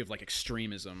this idea of like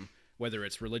extremism, whether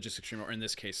it's religious extremism or in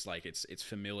this case like it's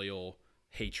familial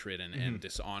hatred and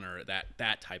dishonor,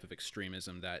 that type of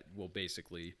extremism that will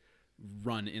basically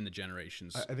run in the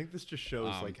generations. I think this just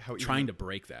shows like how trying to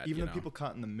break that, even the people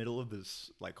caught in the middle of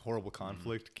this like horrible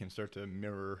conflict can start to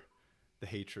mirror the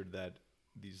hatred that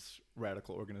these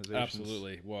radical organizations.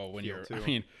 Absolutely. Well, when you're,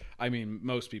 I mean,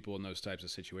 most people in those types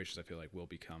of situations, I feel like will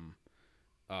become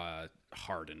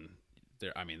hardened.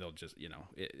 I mean, they'll just,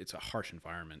 it's a harsh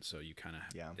environment, so you kind of,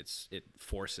 it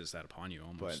forces that upon you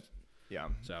almost. But, yeah.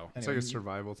 So it's like a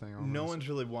survival thing. Almost. No one's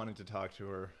really wanting to talk to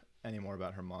her anymore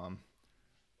about her mom.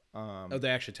 They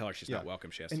actually tell her she's not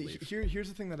welcome. She has to leave. Here's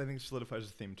the thing that I think solidifies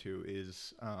the theme too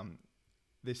is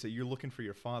they say you're looking for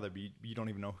your father, but you don't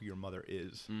even know who your mother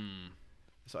is.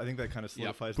 So I think that kind of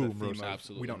solidifies the theme of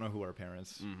absolutely. We don't know who our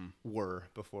parents were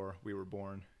before we were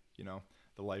born.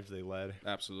 The lives they led.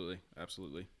 Absolutely.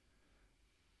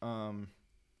 I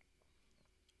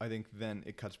think then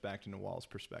it cuts back to Nawal's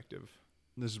perspective.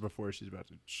 This is before she's about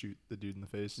to shoot the dude in the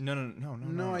face.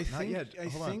 No. I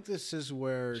think this is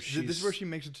where this is where she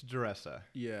makes it to Duressa.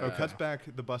 Yeah. Oh, cuts back.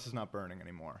 The bus is not burning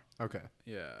anymore. Okay.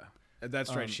 Yeah.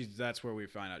 That's right. That's where we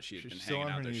find out she's been hanging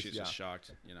out there. She's just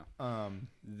shocked.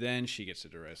 Then she gets to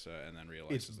Duressa and then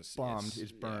realizes it's bombed.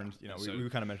 It's burned. Yeah. We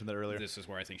kind of mentioned that earlier. This is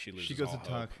where I think she loses. She goes all to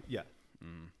talk. hope. Yeah.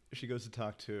 She goes to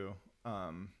talk to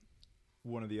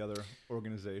one of the other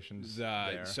organizations.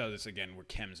 So this again where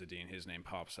Kemzadine, his name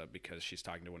pops up because she's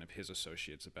talking to one of his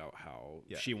associates about how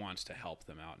she wants to help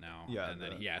them out now. Yeah, and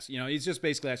then he asks, he's just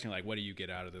basically asking like, what do you get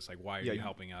out of this? Like, why are you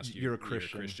helping us? You're a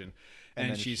Christian.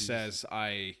 And she says,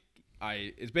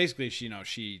 it's basically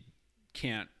she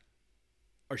can't,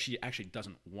 or she actually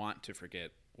doesn't want to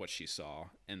forget what she saw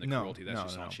and the cruelty that she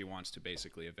saw. And she wants to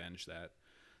basically avenge that.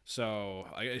 So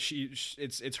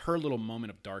it's her little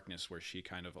moment of darkness where she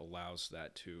kind of allows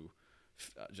that to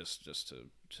just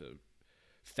to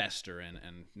fester,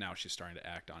 and now she's starting to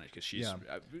act on it because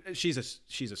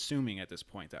she's assuming at this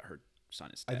point that her son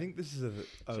is dead. I think this is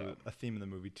a theme in the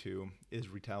movie too, is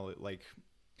retaliation,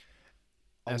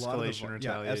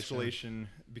 escalation,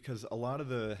 because a lot of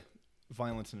the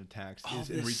violence and attacks is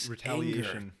in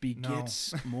retaliation.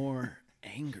 Begets more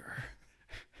anger.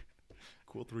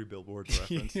 Cool 3 Billboards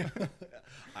reference.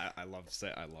 I love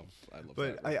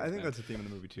but I think that's a theme in the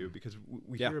movie too, because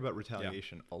we hear about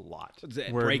retaliation a lot.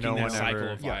 Breaking that cycle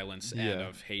of violence and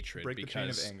of hatred. Break because the chain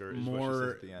of anger is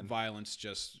more violence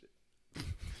just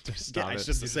stop it's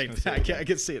just the same thing. I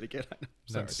can say it again.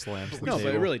 Sorry. No,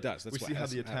 but it really does. We see how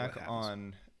the attack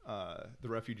on the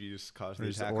refugees caused the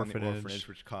attack on the orphanage,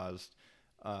 which caused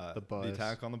the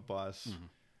attack on the bus.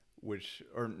 Which,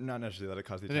 or not necessarily that it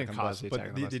caused the attack on the bus,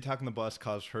 but the attack on the bus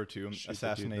caused her to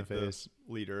assassinate the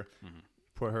leader,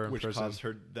 put her in which prison. caused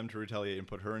them to retaliate and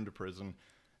put her into prison.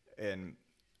 And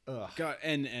God,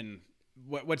 and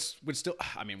what's still,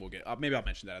 I mean, we'll get, maybe I'll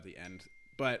mention that at the end,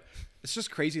 but it's just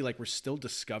crazy. Like, we're still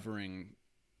discovering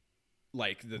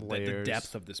like the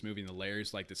depth of this movie and the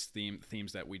layers, like this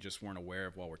themes that we just weren't aware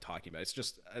of while we're talking about. It's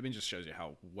just, I mean, just shows you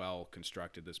how well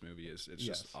constructed this movie is. It's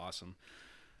just awesome.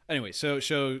 Anyway, so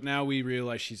now we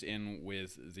realize she's in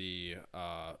with the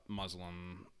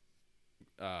Muslim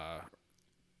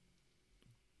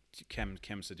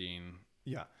Kemzadine.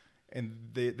 Yeah, and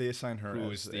they assign her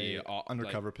as the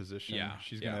undercover position. Yeah,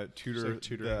 she's gonna tutor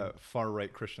the far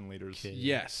right Christian leader's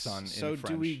son. So in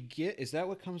French. Do we get? Is that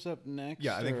what comes up next?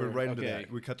 Yeah, I think we're right into that.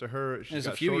 We cut to her. She's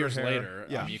got a few years later.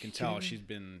 Yeah, you can tell she's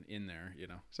been in there.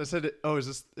 So I said, "Oh, is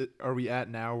this? Are we at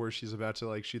now where she's about to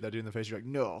like shoot that dude in the face?" You're like,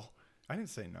 "No." I didn't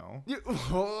say no.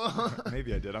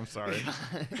 Maybe I did. I'm sorry.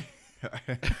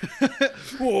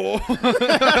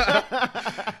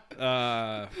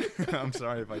 I'm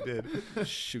sorry if I did.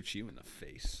 Shoot you in the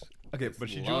face. Okay, but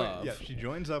she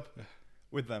joins up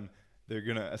with them. They're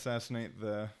gonna assassinate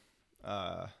the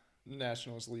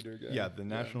nationalist leader guy. Yeah, the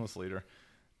nationalist leader.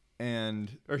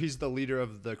 Or he's the leader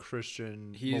of the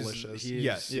Christian militias.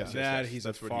 Yes. He's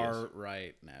a far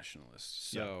right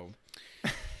nationalist. So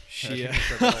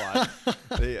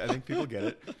I think people get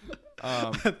it.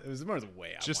 It was more the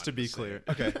way I just to be clear.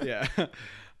 Okay. Yeah.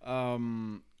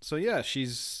 So yeah,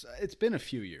 it's been a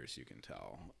few years, you can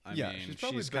tell. I mean,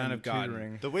 she's kind of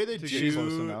gotten the way they do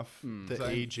close enough. The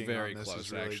aging very on this close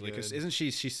is really actually, because isn't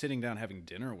she's sitting down having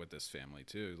dinner with this family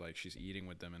too? Like she's eating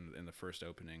with them in the first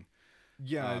opening.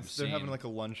 Yeah, they're having like a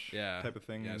lunch type of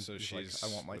thing. Yeah, so she's like,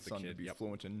 I want my son to be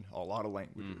fluent in a lot of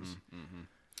languages.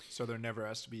 So there never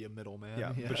has to be a middleman.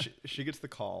 Yeah, but she gets the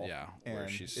call. Yeah, and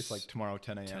it's like tomorrow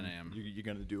 10 a.m. 10 a.m. You're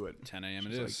gonna do it. 10 a.m.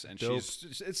 She's it is, like, and dope.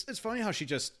 it's funny how she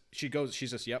just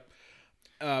yep.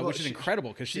 Which is she-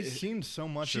 incredible because She's seen so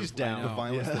much she's of down. the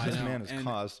violence Yeah. that this I know. man has And-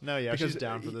 caused. No, yeah, Because, she's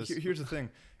down for this. Here's the thing: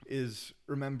 is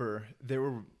remember there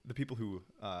were the people who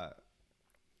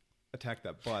attacked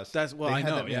that bus. That's- well, they I had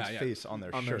know, that man's yeah. face on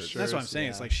their shirts. That's what I'm shirts, saying.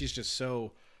 It's yeah. like she's just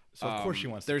so. So of course she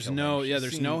wants. There's to kill no him. yeah. She's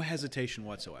There's seen- no hesitation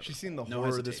whatsoever. She's seen the No horror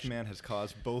this hesitation. man has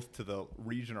caused, both to the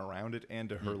region around it and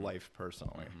to her life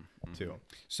personally, too.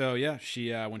 So yeah,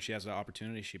 she when she has the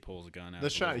opportunity, she pulls a gun out. The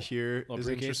of shot here little is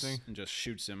briefcase interesting. and just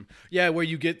shoots him. Yeah, where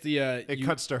you get the It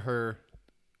cuts to her.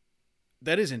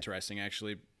 That is interesting,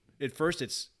 actually. At first,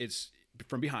 it's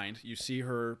from behind. You see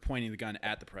her pointing the gun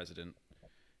at the president.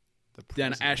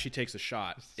 Then, as she takes the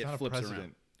shot, it not a flips around.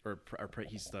 president.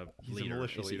 He's the He's a leader.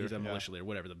 militia leader, He's a yeah. militia leader.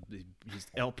 Whatever. He's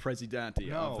El Presidente.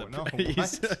 No, of the, no,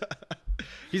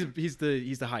 he's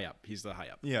the high up. He's the high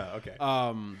up. Yeah. Okay.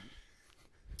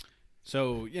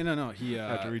 So he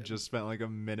After we just spent like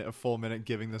a full minute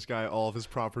giving this guy all of his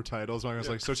proper titles, I was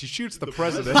like, so she shoots the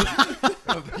president.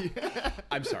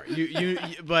 I'm sorry, you,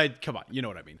 but come on, you know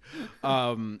what I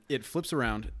mean. It flips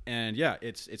around, and yeah,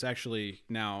 it's actually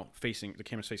now facing the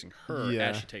camera's facing her Yeah.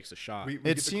 as she takes the shot. we it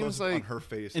get the seems close-up on like- her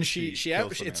face, and she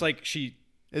kills the it's man. like she.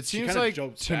 It she seems kinda like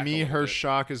jokes to back a me, little her bit.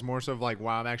 shock is more so of like,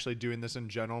 wow, I'm actually doing this in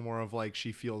general. More of like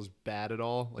she feels bad at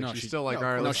all. Like No, she's she- still like, no,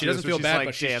 all right, no, let's she do doesn't this, feel she's bad, like,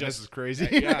 but she's damn, just- this is crazy.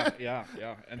 yeah.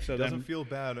 And so doesn't then feel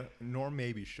bad, nor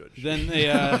maybe should. She. then they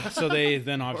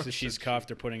obviously she's cuffed.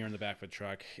 They're putting her in the back of a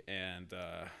truck, and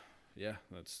yeah,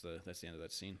 that's the end of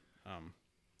that scene.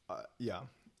 Yeah.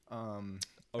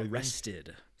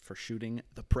 Arrested for shooting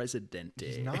the presidente.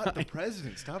 He's not the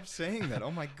president. Stop saying that. Oh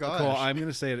my gosh. Cool. I'm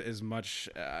gonna say it as much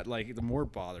like the more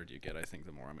bothered you get, I think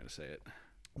the more I'm gonna say it.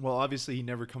 Well, obviously he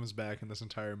never comes back in this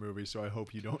entire movie, so I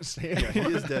hope you don't say it. Yeah,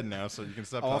 he is dead now, so you can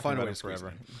stop I'll talking find a about way him to squeeze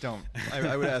forever. Don't.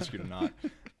 I would ask you to not.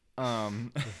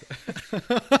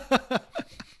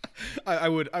 I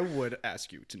would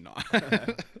ask you to not.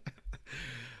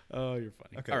 Oh, you're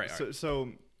funny. Okay. All right. So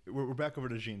we're back over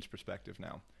to Jean's perspective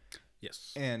now,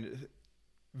 Yes. and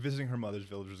visiting her mother's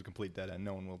village was a complete dead end.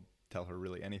 No one will tell her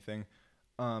really anything.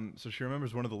 So she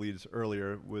remembers one of the leads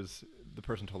earlier was the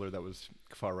person told her that was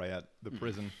Kfar Rayat, the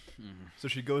prison. So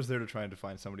she goes there to try to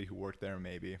find somebody who worked there,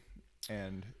 maybe.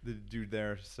 And the dude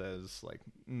there says, like,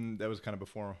 that was kind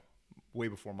of way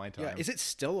before my time. Yeah. Is it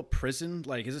still a prison?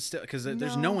 Like, is it still? Because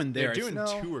there's no one there. They're doing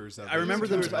No. tours. Of I remember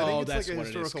them. tours. I think Oh, it's that's like a what it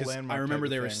is. historical 'Cause landmark I remember type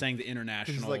they of were thing. saying the He's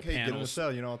international like, hey, get in the panels.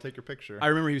 cell, I'll take your picture. I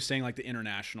remember he was saying like the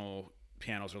international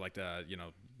panels or like the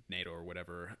NATO or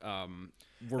whatever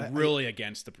were really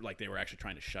against the they were actually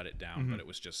trying to shut it down, but it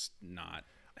was just not.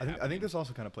 I think this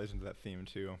also kind of plays into that theme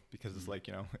too, because it's like,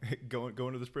 go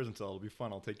into this prison cell, it'll be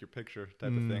fun, I'll take your picture type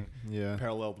of thing. Yeah.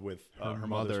 Paralleled with her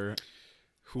mother.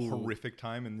 horrific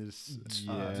time in this.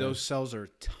 Those cells are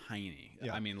tiny.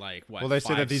 Yeah. I mean, like what? Well, they say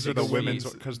that 5, these are 6 the women's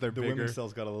feet? because they're the bigger. women's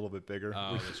cells got a little bit bigger,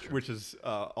 Oh, that's true. which is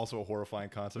also a horrifying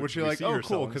concept. Which you're You like, see oh, your cool,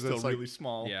 cell and 'cause it's it's still like- really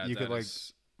small. Yeah, you could that like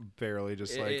is- barely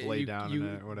just like lay down in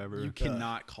it or whatever. You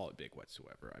cannot call it big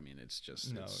whatsoever. I mean, it's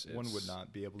just No, one would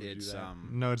not be able to do It's that.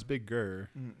 No, it's bigger.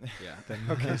 yeah.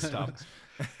 Okay, stop.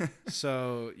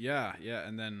 So yeah,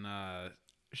 and then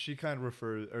She kind of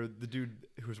refers, or the dude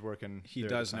who's working. he there at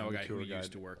the does time, know a the guy who tour guide.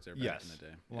 used to work there back Yes, in the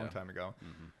day. a long Yeah. time ago.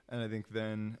 And I think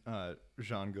then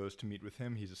Jean goes to meet with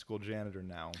him. He's a school janitor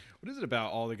now. What is it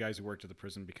about all the guys who worked at the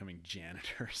prison becoming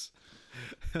janitors?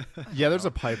 Yeah, there's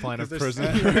a pipeline of Because prison.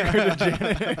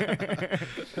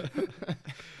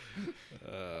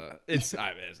 It's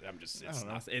I'm just it's don't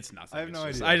know. not it's nothing. I have It's no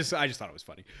just- idea. I just thought it was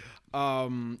funny.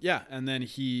 Yeah, and then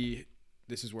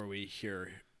this is where we hear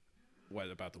what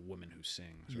about the woman who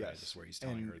sings. Right? Yes, This is where he's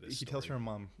telling and her this. he tells her story.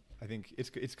 mom. I think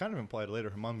it's kind of implied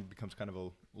later. Her mom becomes kind of a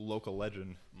local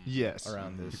legend. Yes,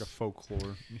 Around like this. a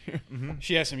folklore.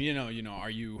 She asked him, are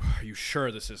you sure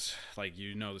this is like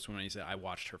this woman? He said, I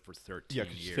watched her for 13 Yeah,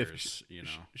 'cause she's years.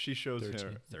 She shows 13.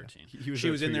 her 13. He was she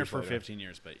there was 2 in there years for later. 15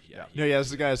 years, but yeah. No, yeah, this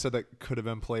is the guy I said that could have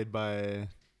been played by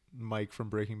Mike from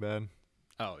Breaking Bad.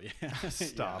 Oh yeah.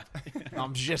 Stop.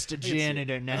 I'm just a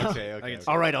janitor now. Okay. I can see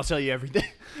All right, I'll tell you everything.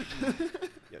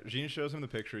 Yeah, Jean shows him the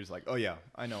picture. He's like, "Oh yeah,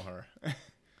 I know her."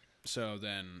 So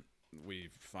then we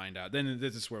find out. Then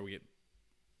this is where we get.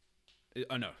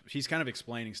 Oh no, he's kind of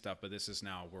explaining stuff, but this is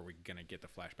now where we're gonna get the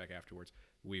flashback afterwards.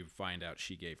 We find out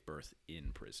she gave birth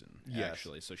in prison. Yes.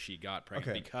 Actually, so she got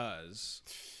pregnant Okay.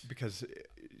 because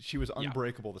She was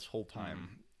unbreakable this whole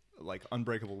time, like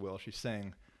unbreakable will. She's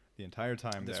saying, the entire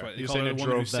time. That's there. why You're saying it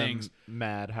drove them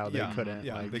mad how they couldn't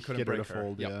they couldn't get break her to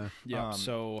fold. her. Yeah.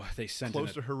 So they sent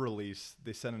close to her release.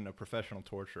 They sent in a professional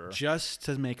torturer just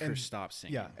to make her stop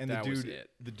singing. Yeah, and that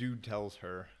the dude tells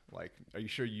her, like, "Are you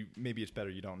sure maybe it's better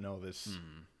you don't know this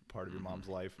part of your mom's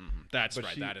life?" That's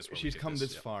right. That is where she's come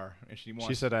this far, and she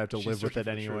said, "I have to live with it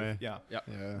anyway." Yeah.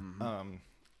 Yeah.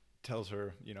 Tells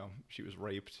her, she was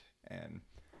raped and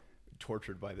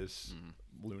tortured by this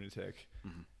lunatic,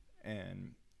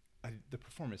 and the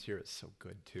performance here is so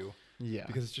good too. Yeah,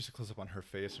 because it's just a close up on her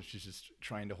face, and she's just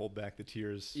trying to hold back the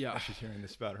tears. Yeah, as she's hearing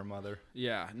this about her mother.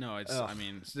 Yeah, no, it's. I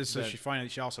mean,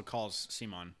 she also calls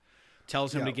Simon,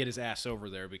 tells him to get his ass over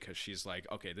there because she's like,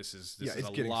 okay, this is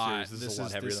a lot. This is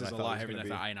a lot heavier than I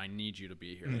thought, and I need you to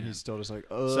be here. And he's still just like,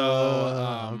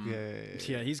 okay.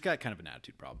 Yeah, he's got kind of an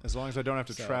attitude problem. As long as I don't have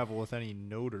to travel with any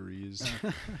notaries.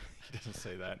 He doesn't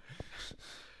say that.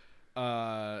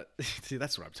 See,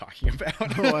 that's what I'm talking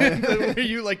about. Where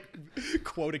you like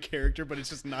quote a character, but it's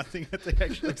just nothing that they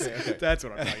actually say. Okay. That's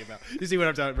what I'm talking about. You see what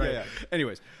I'm talking about? Yeah.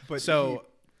 Anyways, but so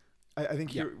I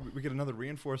think here we get another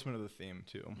reinforcement of the theme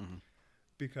too,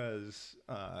 because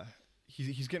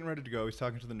he's getting ready to go. He's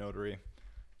talking to the notary,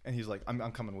 and he's like,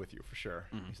 "I'm coming with you for sure."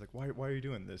 He's like, "Why are you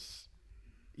doing this?"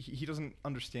 He doesn't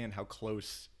understand how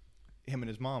close him and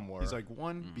his mom were. He's like,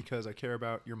 one, because I care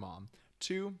about your mom.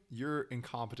 2, you're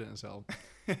incompetent as hell.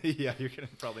 Yeah, you're gonna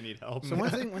probably need help. So one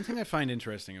thing I find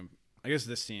interesting, I guess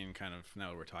this scene kind of,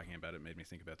 now that we're talking about it, made me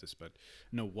think about this. But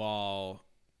Nawal,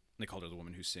 they called her the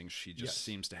woman who sings. She just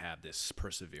seems to have this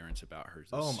perseverance about her.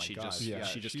 She just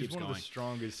keeps one going. Of the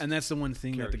strongest, and that's the one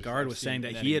thing that the guard was saying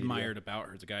that he admired about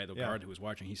her. The guard who was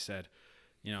watching, he said,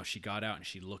 she got out and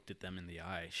she looked at them in the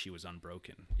eye. She was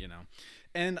unbroken,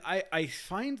 And I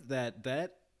find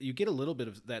that you get a little bit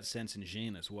of that sense in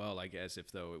Jean as well, like as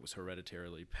if though it was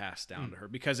hereditarily passed down to her,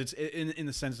 because it's in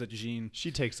the sense that Jean,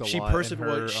 she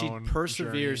perseveres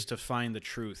to find the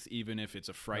truth, even if it's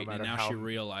a fright. And now she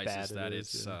realizes that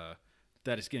it's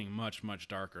getting much, much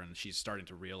darker, and she's starting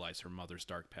to realize her mother's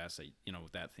dark past.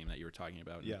 That theme that you were talking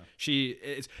about. Yeah,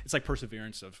 it's like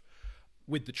perseverance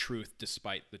with the truth,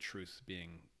 despite the truth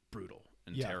being brutal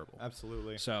and terrible.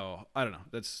 Absolutely. So I don't know.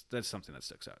 That's something that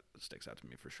sticks out to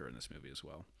me for sure in this movie as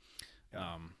well.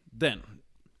 Yeah.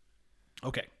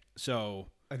 So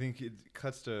I think it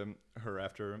cuts to her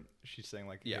after she's saying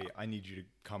like, "Hey, I need you to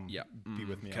come be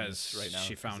with me because right now."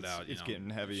 She found out it's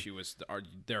getting heavy. She was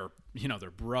their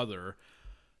brother.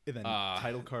 And then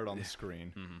title card on the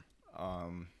screen.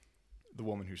 The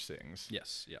woman who sings.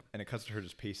 Yes, yeah. And it cuts to her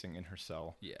just pacing in her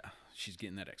cell. Yeah, she's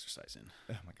getting that exercise in.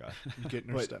 Oh my god,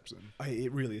 getting her steps in.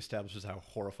 It really establishes how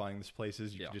horrifying this place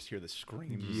is. You can just hear the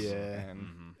screams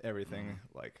and everything.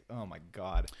 Like, oh my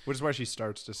god. Which is why she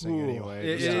starts to sing anyway.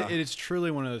 It's truly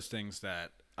one of those things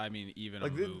that, I mean, even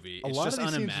like a movie, it's just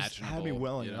unimaginable. Just had me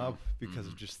welling up because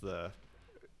of just the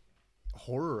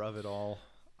horror of it all.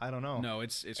 I don't know. No,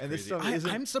 it's crazy.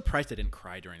 I'm surprised I didn't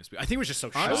cry during this movie. I think it was just so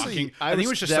shocking. I think it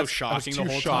was just so shocking the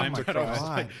whole time.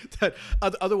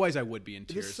 Otherwise, I would be in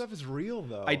tears. This stuff is real,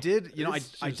 though. I did,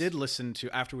 I did listen to,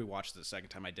 after we watched it the second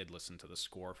time, I did listen to the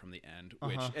score from the end,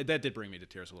 which that did bring me to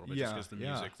tears a little bit, just because the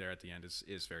music there at the end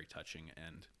is very touching,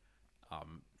 and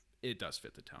it does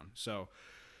fit the tone. So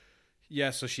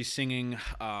yeah, so she's singing.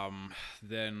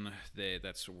 Then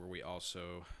that's where we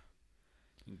also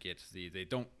get they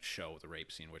don't show the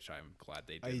rape scene, which I'm glad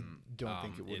they didn't. I don't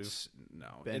think it would have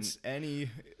been it's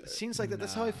any scenes like that.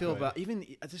 That's how I feel about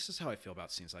this is how I feel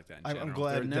about scenes like that in general. I'm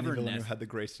glad Denis Villeneuve had the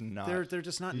grace to not. They're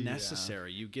just not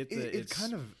necessary. You get it's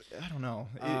kind of, I don't know.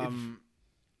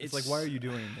 It's like, why are you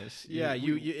doing this? Yeah,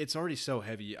 it's already so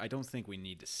heavy. I don't think we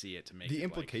need to see it to make the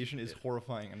implication is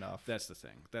horrifying enough. That's the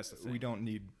thing. We don't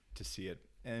need to see it.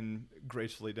 And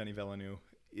gracefully, Denis Villeneuve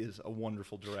is a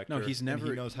wonderful director. No, he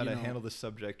knows how to handle the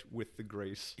subject with the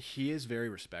grace. He is very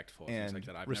respectful and things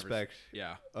like that. Respect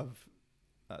of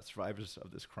survivors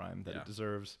of this crime that it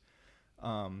deserves.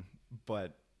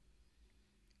 But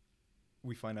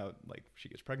we find out like she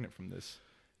gets pregnant from this.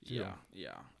 Too.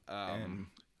 Yeah. And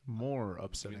more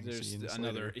upsetting scenes.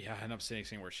 An upsetting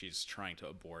scene where she's trying to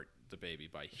abort the baby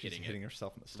by hitting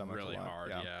herself in the stomach really hard.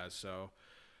 Yeah. So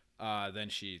then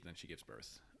she gives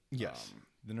birth. Yes,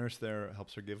 the nurse there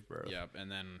helps her give birth. Yep, and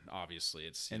then obviously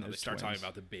it's they start talking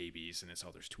about the babies, and it's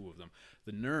there's 2 of them.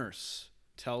 The nurse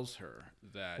tells her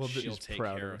that she'll take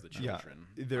care of the children.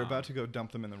 Yeah, they're about to go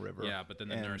dump them in the river. Yeah, but then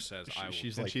the nurse says, "I will."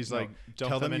 She's like,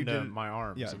 dump them into my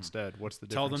arms instead. What's the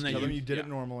difference? Tell them you did it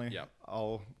normally. Yeah.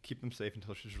 I'll keep them safe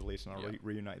until she's released, and I'll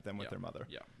reunite them with their mother.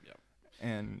 Yeah.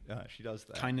 And she does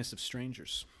that. Kindness of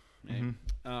strangers.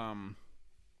 Mm-hmm.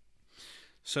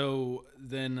 So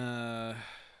then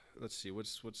let's see.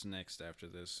 What's next after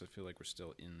this? I feel like we're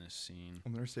still in this scene.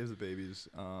 Well, Nurse saves the babies.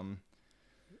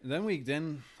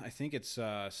 Then I think it's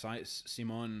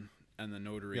Simon and the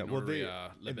notary. Yeah, well, notary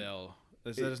Lebel.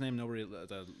 Is that his name? Notary,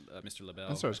 Mr. Lebel.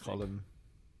 That's what I was called him.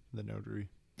 The notary.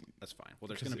 That's fine. Well,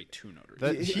 there's going to be two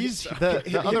notaries.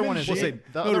 The other one is the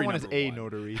other one is number a one.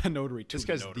 notary. A notary. This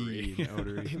guy's the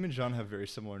notary. Him and John have very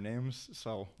similar names,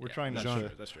 so we're trying not to.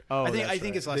 That's true. Oh, I think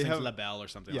right. his last They name's have- Lebel or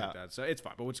something like that. So it's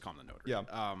fine. But we'll just call him the notary.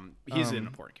 Yeah. He's an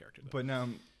important character. Though. But now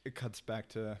it cuts back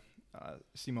to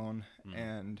Simone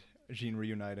and Jean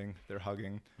reuniting. They're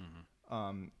hugging.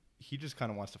 He just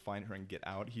kind of wants to find her and get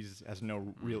out. He has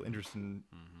no real interest in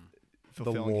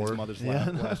fulfilling his mother's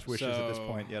last wishes at this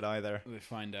point yet either. They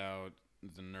find out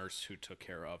the nurse who took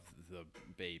care of the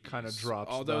baby kind of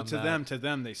drops. Although to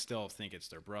them, they still think it's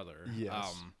their brother.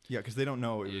 Yes. Yeah, because they don't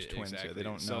know it was twins. Exactly. Yet. They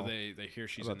don't know. So they hear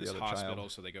she's in about this the other hospital,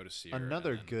 child. so they go to see her.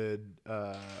 Another good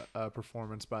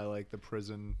performance by like the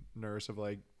prison nurse of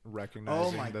like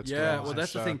recognizing that's yeah. twins Well, and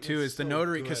that's the stuff. thing too. Is the so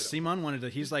notary because good. Simon wanted to?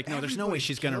 He's like, no, there's no way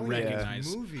she's gonna Everybody's killing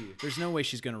recognize. that movie. There's no way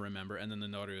she's gonna remember. And then the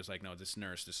notary was like, no, this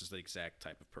nurse, this is the exact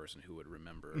type of person who would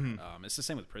remember. It's the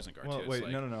same with prison guard Well, too. It's wait,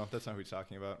 like, no, that's not who he's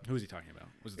talking about. Who is he talking about?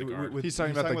 Was it the guard? He's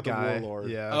talking about the guy.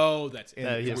 warlord. Yeah. Oh, that's it.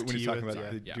 And he has when he's tea talking with-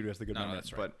 about the yeah. dude who has the good No, memory.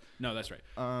 that's right. No, that's right.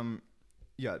 But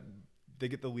yeah, they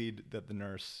get the lead that the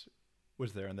nurse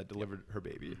was there and that delivered her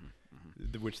baby,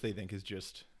 which they think is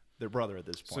just their brother at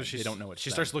this point. They don't know it's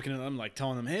She them. starts looking at them like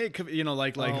telling them, "Hey, come,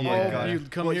 like, Oh my God. you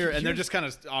come Well, here," and they're here's- just kind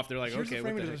of off. They're like, Here's "Okay, the what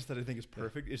framing the of heck?" this that I think is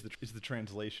perfect is the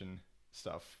translation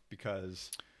stuff, because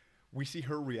we see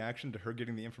her reaction to her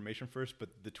getting the information first, but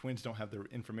the twins don't have their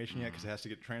information yet because it has to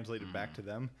get translated back to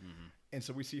them. And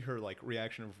so we see her like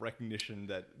reaction of recognition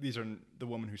that these are the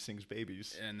woman who sings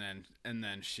babies. And then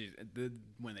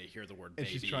when they hear the word And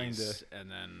babies, she's trying to- and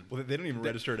then Well, they don't even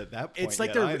register it at that point. it's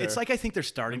like yet either. it's like I think they're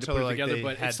starting Until, to put it like, together, they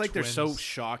but had it's like they're so twins.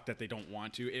 shocked that they don't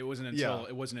want to. It wasn't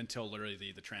until literally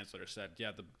the translator said,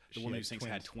 "Yeah, the woman who had sings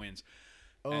had twins."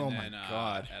 Oh and my then,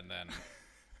 God. And then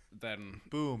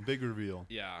Boom, big reveal.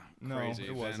 yeah, No, crazy.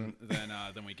 it wasn't.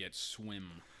 Then we get swim.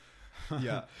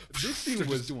 Yeah, this scene They're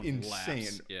was just doing insane.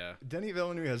 laps. Yeah. Denny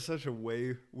Villeneuve has such a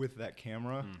way with that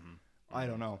camera. I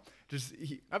don't know. Just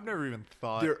I've never even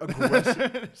thought they're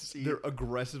aggressive. They're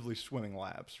aggressively swimming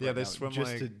laps. Yeah, right they now, swim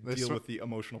just like- to they deal swim- with the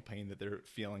emotional pain that they're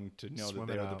feeling to know that swim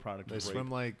they it are the out. product They of rape. swim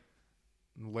like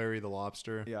Larry the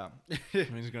Lobster. Yeah,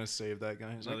 And he's gonna save that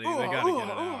guy. He's So like, they got to get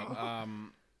it out.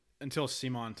 Until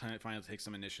Simon finally takes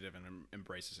some initiative and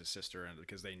embraces his sister, and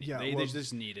because they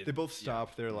just needed. they both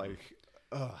stop. They're like,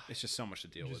 ugh. It's just so much to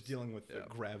deal Just with. dealing with the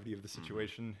gravity of the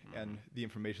situation and the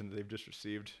information that they've just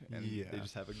received, and they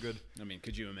just have a good I mean,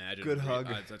 could you imagine? Good hug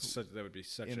that would be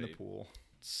such in the pool.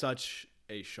 such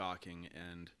a shocking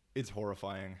and It's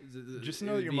horrifying. Just to it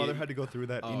know that would your be- mother had to go through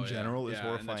that in general is and that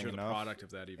horrifying you're the enough. product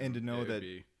of that, even, And to know it would that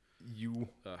be, you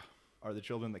are the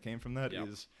children that came from that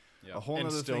is Yep. a whole and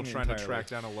other still thing trying to entirely. track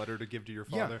down a letter to give to your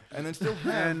father. Yeah, and then still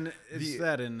have and it's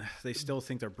that, and they still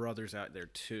think their brother's out there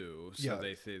too. So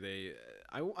they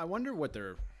I wonder what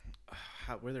they're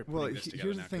where they're putting this together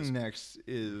here's now, the thing 'cause next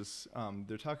is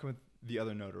they're talking with the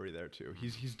other notary there too.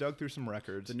 He's dug through some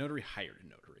records. the notary hired a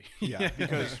notary. Yeah,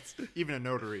 because Even a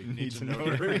notary needs needs a a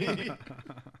notary. notary.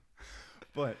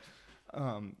 But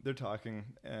they're talking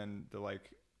and they're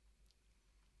like,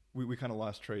 we kind of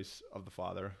lost trace of the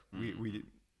father.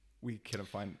 We couldn't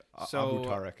find Abu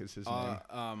Tarek is his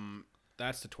name.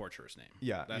 That's the torturer's name.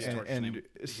 Yeah, that's and- the torturer's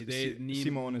and name.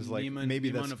 Simone is like, maybe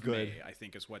Niemann that's of good. May, I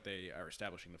think is what they are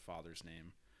establishing the father's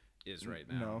name is right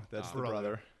now. No, that's the brother.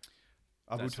 brother.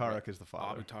 Abu That's the Tarek is the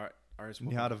father. Abu Tarek.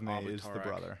 Nihad of May is the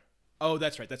brother. Oh,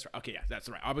 that's right. That's right. Okay, yeah, that's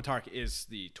right. Abu Tarek is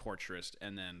the torturist,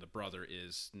 and then the brother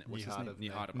is what's his Nihad name? of May.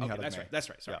 Nihad of. Nihad Okay, of that's May. right. That's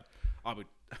right. Sorry, Abu.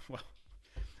 Well,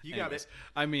 You got anyways, it.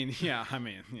 I mean, yeah. I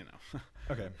mean, you know.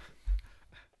 Okay.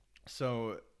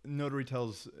 So notary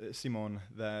tells Simone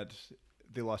that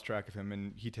they lost track of him,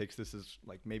 and he takes this as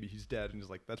like maybe he's dead, and he's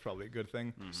like, that's probably a good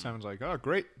thing. And Sounds like, oh,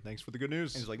 great. Thanks for the good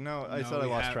news. he's like, no, I No, said I we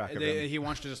lost have- track of they- him. He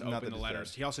wants to just Not open that the he's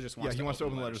letters. dead. He also just wants. Yeah, he wants to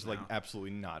open the letters. Like, now.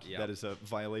 absolutely not. Yeah. That is a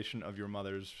violation of your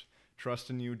mother's trust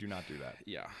in you. Do not do that.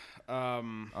 Yeah.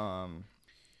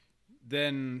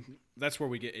 Then that's where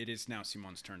we get. It is now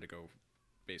Simon's turn to go,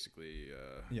 basically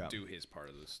do his part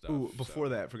of the stuff. Ooh, before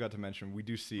that, I forgot to mention, we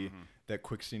do see that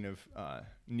quick scene of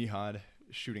Nihad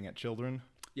shooting at children.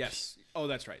 Yes. Oh,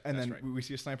 that's right. And that's then right. we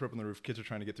see a sniper up on the roof. Kids are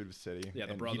trying to get through the city. Yeah,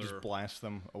 the and brother- he just blasts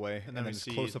them away. And then we it's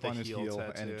see close up the on his heel heel,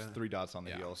 tattoo. and it's 3 dots on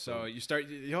the Yeah. heel. So you start.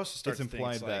 You also start. it's to think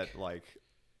implied that like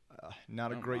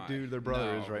not a great dude their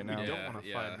brother is right now. You Yeah, don't want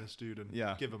to find this dude and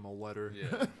Yeah. give him a letter.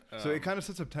 Yeah. So it kind of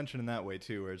sets up tension in that way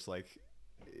too, where it's like,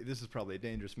 this is probably a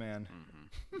dangerous man.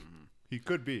 He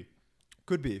could be.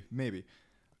 Could be, maybe.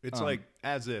 It's like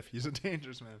as if he's a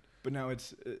dangerous man. But now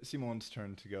it's Simon's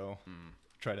turn to go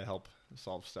try to help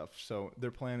solve stuff. So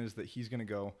their plan is that he's going to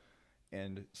go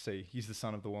and say he's the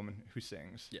son of the woman who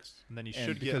sings. Yes. And then he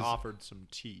should get offered some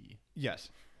tea. Yes.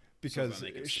 Because so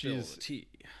she's tea.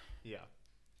 Yeah.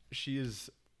 She is,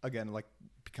 again, like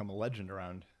become a legend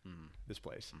around this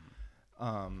place.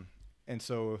 And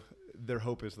so their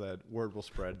hope is that word will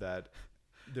spread that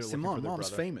they're looking for their Mom's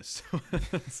brother. famous.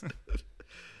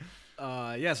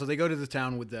 Yeah, so they go to the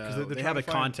town with they have a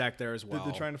contact there as well.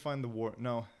 They're trying to find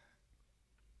the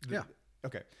Yeah.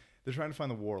 Okay. They're trying to find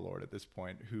the warlord at this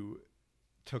point who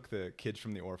took the kids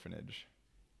from the orphanage.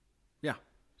 Yeah.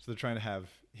 So they're trying to have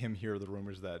him hear the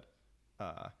rumors that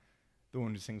the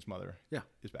one who sings mother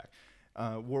is back.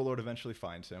 Warlord eventually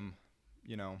finds him,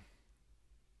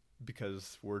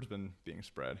 because word's been being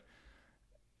spread.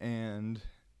 And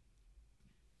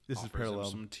this Offers is parallel.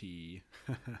 him some tea.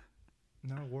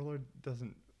 No, Warlord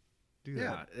doesn't do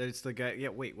that. Yeah, it's the guy. Yeah,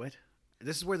 wait, what?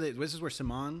 This is where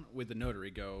Simon with the notary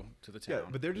go to the town. Yeah,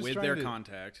 but they're just with trying their to-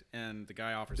 contact, and the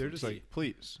guy offers. They're them just tea. like,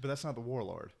 Please. But that's not the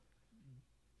warlord.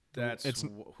 who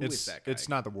is that guy? It's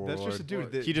not the warlord. That's just a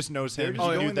dude. He just knows him. just He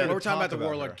going knew there that. to we're talking about talk the about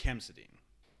warlord her. Kemsidine.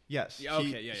 Yes. Yeah,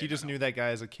 okay, He just knew that guy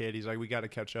as a kid. He's like, we got to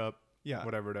catch up. Yeah.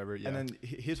 Whatever. Yeah. And then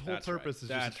his whole That's right. purpose is just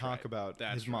That's to talk right. about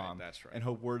That's his right. mom. That's right. And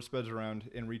hope word spreads around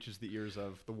and reaches the ears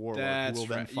of the warlord, That's who will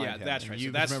then right. find Yeah, him. that's And right. you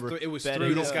So that's remember, it was that through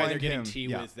you this don't guy they're find getting him. tea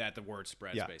Yeah. with that the word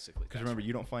spreads, Yeah. basically. Because remember,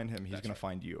 you don't find him, he's That's going right. to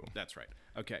find you. That's right.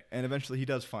 Okay. And eventually he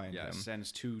does find Yeah, him.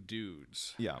 sends two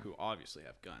dudes who obviously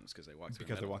have guns because they walk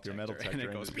through a metal detector, and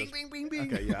it goes bing, bing, bing,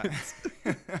 bing. Okay,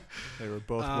 yeah. they were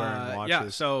both wearing watches. Yeah,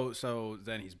 so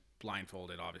then he's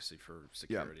blindfolded, obviously, for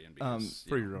security and because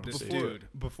for your own this safety. dude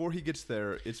Before he gets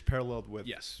there, it's paralleled with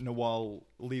Nawal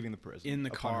leaving the prison. in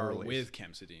the upon her car release. with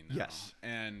Kemsidine now. Yes.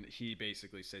 And he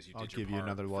basically says, I'll did your give you part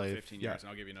another for life. 15 Yeah. years, and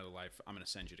I'll give you another life. I'm going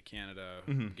to send you to Canada,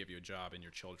 give you a job, and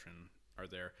your children are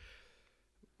there.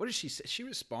 What does she say? She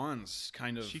responds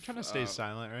kind of... She kind of stays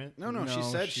silent, right? No, she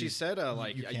said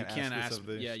like, you can't ask this of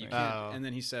this. yeah, you Yeah. can't. Oh. And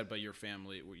then he said, but your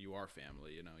family, you are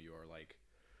family, you are like...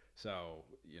 So,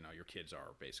 your kids are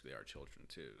basically our children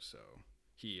too. So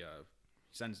he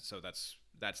sends. So that's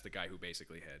the guy who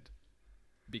basically had,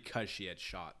 because she had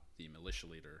shot the militia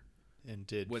leader, And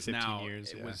did was 15 now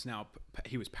years. it was now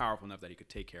he was powerful enough that he could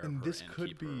take care of her. This and could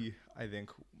keep her. be, I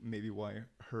think, maybe why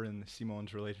her and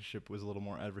Simon's relationship was a little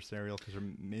more adversarial, because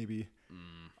maybe,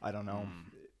 I don't know.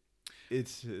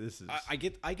 This is. I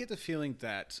get the feeling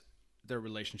that their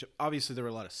relationship, obviously there were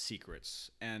a lot of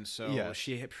secrets, and so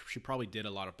she probably did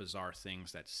a lot of bizarre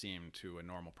things that seemed to a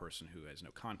normal person who has no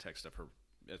context of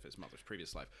his mother's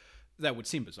previous life, that would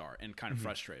seem bizarre and kind of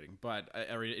frustrating. But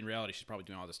in reality, she's probably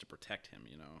doing all this to protect him.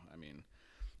 I mean,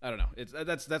 I don't know.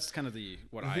 That's kind of the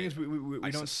thing is,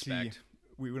 we don't suspect. see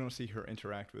we don't see her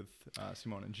interact with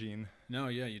Simone and Jean. No,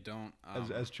 yeah, you don't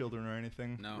As children or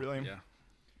anything. no, really. yeah,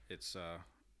 it's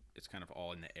kind of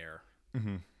all in the air.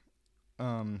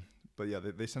 But yeah,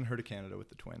 they send her to Canada with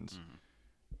the twins,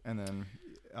 and then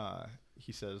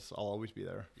he says, "I'll always be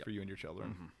there for you and your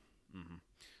children."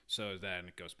 So then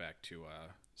it goes back to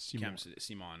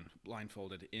Simon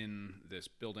blindfolded in this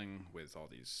building with all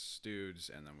these dudes,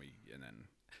 and then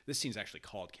this scene's actually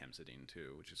called Kemsidine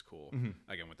too, which is cool.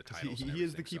 Again with the titles. He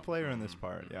is the key player in this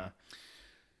part. Yeah.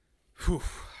 Whew.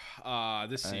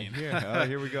 This scene.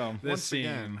 Here we go. This Once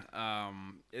scene.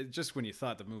 again. Just when you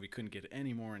thought the movie couldn't get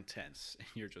any more intense,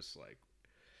 you're just like,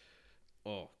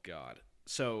 oh god.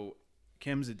 So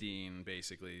Kemsidine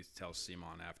basically tells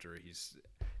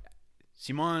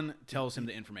Simon tells him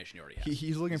the information he already has.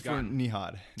 He's looking for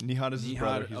Nihad. Nihad is his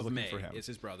brother. He's looking for him. It's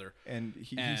his brother. And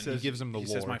he says, he gives him the he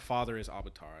lore. says, my father is Abu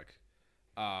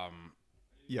Tariq.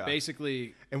 Yeah.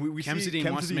 Basically, and we see Kemsidine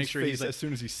wants to make sure he's like, as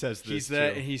soon as he says this.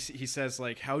 He says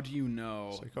like, how do you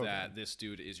know like, that this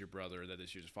dude is your brother? That this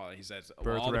is your father? He says,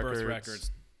 Birth all the birth records.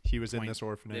 records. He was in this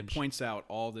orphanage. It points out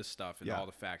all this stuff and all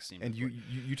the facts seem. And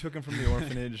you took him from the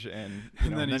orphanage, and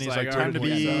then he's like, all time right, to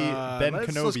be Ben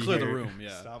let's Kenobi clear the here. room.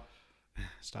 Yeah.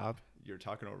 Stop. You're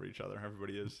talking over each other.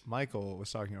 Everybody is. Michael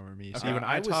was talking over me. Okay. See, when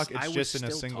I talk, I it's was just in a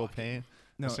still single talking.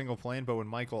 single plane. But when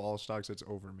Michael all talks, it's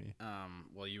over me.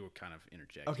 Well, you were kind of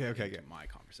interjecting into my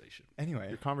conversation. Anyway,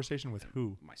 your conversation with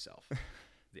who? Myself,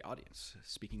 the audience,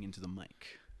 speaking into the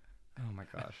mic. Oh my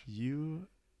gosh. You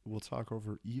will talk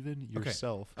over even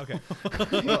yourself. Okay.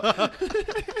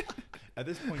 At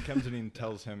this point, Kemsidine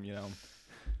tells him,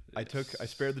 I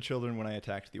spared the children when I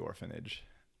attacked the orphanage.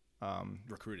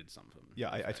 Recruited some of them. Yeah,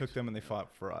 I took them and they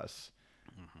fought for us.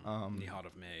 Nihad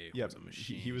of May. Yeah, was a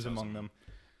machine. he was among them.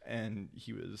 and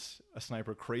he was a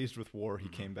sniper crazed with war. He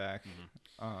came back.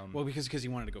 Well, because he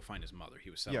wanted to go find his mother. He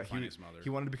was set to find his mother. He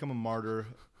wanted to become a martyr.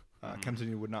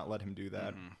 Kemzadine would not let him do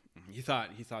that. He thought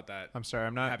that. I'm sorry,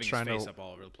 I'm not having trying his face to. up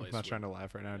all over the place. I'm not trying to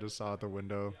laugh right now. I just saw out the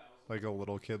window like a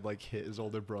little kid like hit his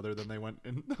older brother. Then they went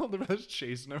and the older brother's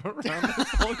chasing him around this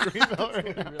whole green belt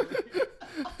right now.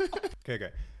 Okay.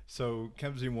 So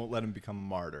Kemzadine won't let him become a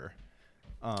martyr.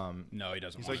 No, he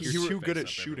doesn't. He's want like, his you're too face good at up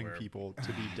shooting everywhere. people to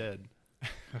be dead.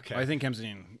 Okay. Well, I think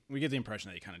Kemzadine, we get the impression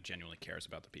that he kind of genuinely cares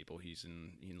about the people he's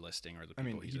enlisting or the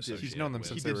people he's associated He's known them with.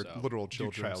 since they were literal Do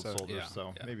children. child So. soldiers,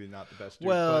 so Yeah. maybe not the best dude.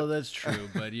 Well, but that's true,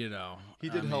 but you know, he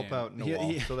did help out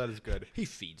Nawal, so that is good. He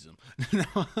feeds them.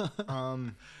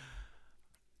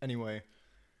 Anyway,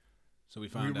 So we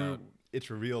found out. it's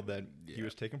revealed that he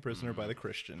was taken prisoner by the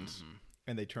Christians,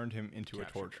 and they turned him into a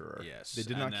torturer. Yes, They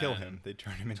did and not kill then him. They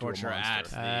turned him into torture a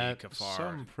monster. at the At Kafar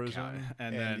some prison.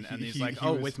 and And then he's he like,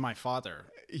 was- with my father.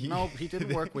 No, he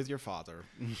didn't work with your father.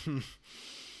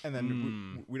 And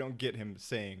then we don't get him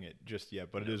saying it just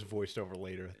yet, but it is voiced over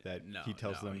later that he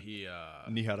tells them he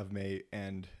Nihad of May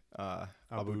and Abu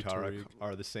Abu Tariq Tariq.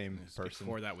 are the same person.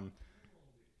 before that one.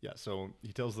 Yeah, so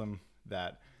he tells them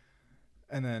that.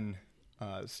 And then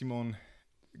Simone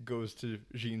goes to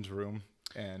Jean's room,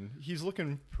 and he's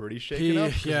looking pretty shaken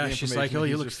up. 'cause of the She's like, information oh, that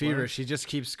you he's look just learned. feverish. He just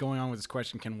keeps going on with this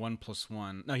question. Can 1 +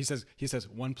 1? No, he says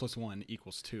 1 + 1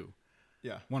 = 2.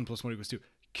 Yeah. 1 + 1 = 2.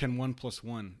 Can 1 +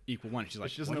 1 = 1? She's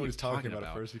like, She doesn't know what he's talking about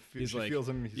at first. She feels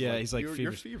him. He's like you're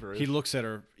feverish. feverish. He looks at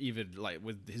her even like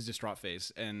with his distraught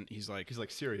face, and he's like,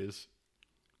 serious.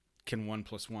 can 1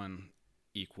 + 1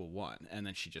 = 1? And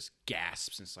then she just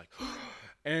gasps and it's like,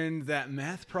 and that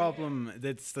math problem.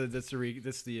 That's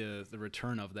the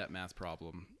return of that math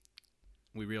problem.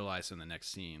 We realize in the next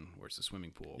scene where it's the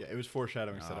swimming pool. Yeah, it was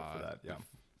foreshadowing set up for that. Yeah.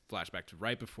 Flashback to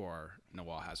right before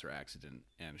Nawal has her accident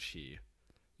and she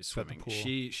is At the swimming. pool.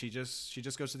 She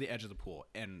just goes to the edge of the pool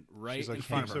and right She's like in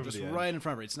front of her, over just the edge. right in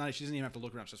front of her. It's not. She doesn't even have to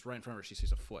look around. It's just right in front of her. She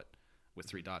sees a foot with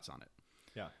 3 dots on it.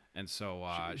 Yeah. And so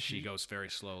she goes very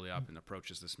slowly up and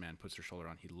approaches this man, puts her shoulder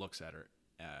on. He looks at her,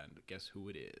 and guess who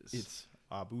it is? It's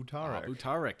Abu Tariq. Abu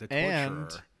Tariq, the And-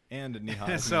 torturer. And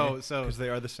Nihad. So because they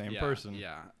are the same person.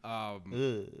 Yeah.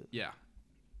 Yeah.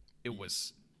 It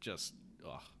was just.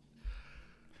 Ugh.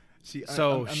 See,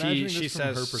 So I'm imagining she this from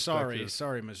her says, sorry,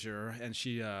 perspective. monsieur. And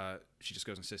she just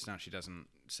goes and sits down. She doesn't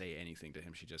say anything to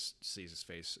him. She just sees his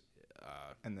face,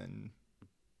 And then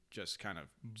just kind of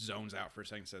zones out for a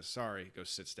second, says sorry, goes,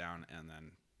 sits down, and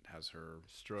then has her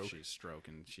stroke,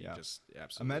 and she just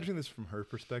absolutely. imagine this from her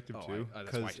perspective too.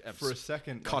 that's why Because for a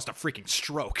second, caused a freaking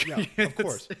stroke. yeah, of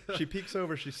course. She peeks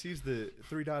over. She sees the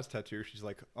 3 dots tattoo. She's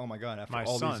like, "Oh my god! After My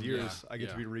all son, these years, yeah, I get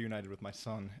to yeah. be reunited with my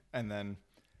son." And then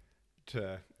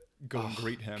to go and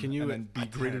greet him, can you- and then be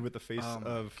greeted with the face oh my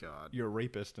of God. your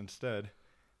rapist instead,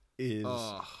 is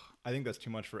Ugh. I think that's too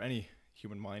much for any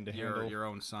human mind to handle. Your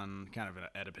own son, kind of an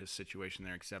Oedipus situation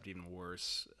there, except even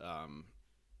worse.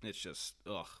 It's just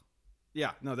ugh.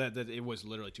 Yeah, no, that it was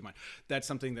literally too much. That's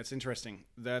something that's interesting.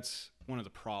 That's one of the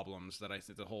problems that I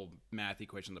think the whole math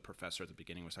equation the professor at the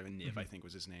beginning was talking. Niv, I think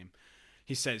was his name.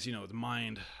 He says, the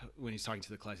mind, when he's talking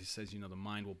to the class, he says, the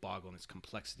mind will boggle in its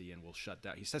complexity and will shut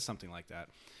down. He says something like that.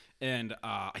 And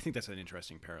I think that's an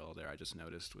interesting parallel there I just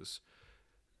noticed was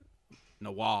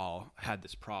Nawal had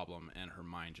this problem and her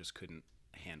mind just couldn't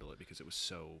handle it because it was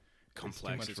so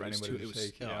complex. much for anybody to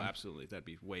take, oh, yeah. absolutely. That'd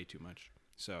be way too much.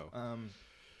 So,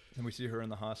 And we see her in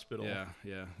the hospital.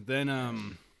 yeah.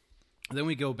 Then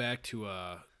we go back to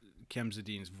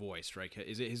Kemzadine's voice, right?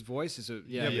 Is it his voice? Is it?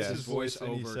 Yeah, Yeah, it's his voice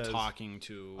and he over says, talking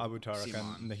to Abu Tariq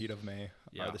Simon. and Nahid of May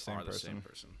are the same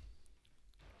person.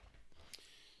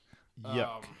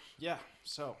 Yuck. Yeah.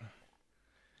 So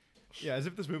Yeah, as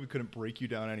if this movie couldn't break you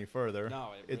down any further.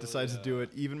 No, it decides to do it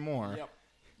even more. Yep.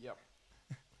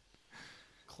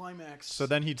 Climax. So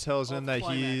then he tells him Of that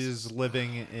climaxes. he's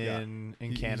living in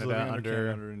He's Canada living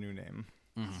under under a new name.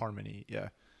 Harmony. Yeah.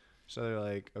 So they're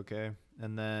like, okay.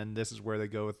 And then this is where they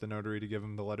go with the notary to give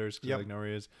him the letters because Yep. they like know where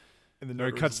he is. And the Or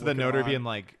it notary's cuts to the looking notary on. being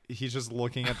like, he's just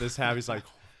looking at this hat. He's like,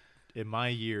 in my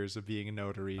years of being a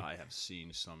notary, I have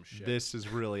seen some shit. this has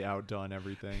really outdone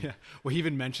everything. Yeah. Well, he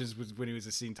even mentions when he was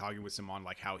seen talking with Simon,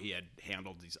 like how he had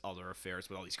handled these other affairs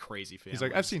with all these crazy families. He's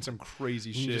like, I've seen some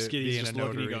crazy He shit just, being he's a just looking.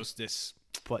 notary, He goes, this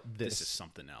but is this.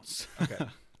 something else. Okay.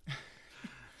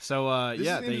 So This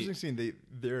yeah, is an interesting scene.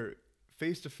 They're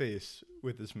face to face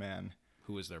with this man.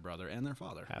 who is their brother and their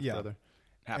father, Half Yeah. brother.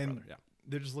 half and brother. Yeah.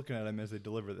 They're just looking at him as they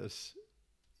deliver this.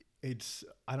 It's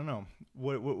I don't know.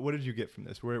 What did you get from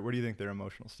this? Where do you think their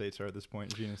emotional states are at this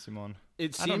point, Jean and Simone?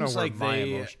 It I don't know seems where like my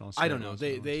they. emotional I state don't know. was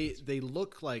They in they those they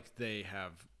look like they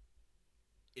have.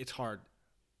 It's hard.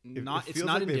 It's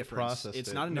not indifference.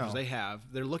 It's not indifference. No.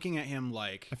 They're looking at him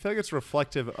like. I feel like it's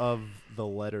reflective of the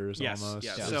letters almost.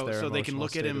 Yes. So they can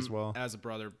look at him as a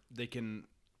brother. They can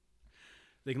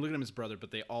look at him as a brother,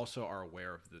 but they also are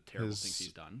aware of the terrible things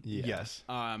he's done. Yeah. Yes.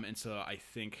 And so I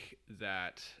think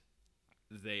that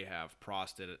they have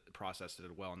processed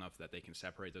it well enough that they can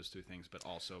separate those two things, but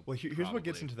also. Well, here's what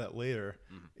gets into that later: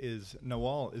 is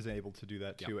Nawal is able to do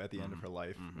that too at the end of her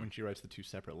life when she writes the 2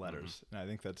 separate letters, and I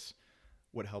think that's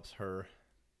what helps her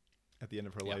at the end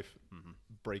of her life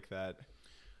break that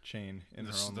chain in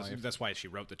her own life. That's why she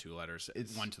wrote the 2 letters,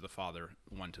 one to the father,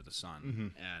 one to the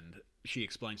son. And she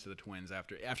explains to the twins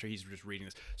after he's just reading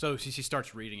this. So she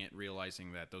starts reading it,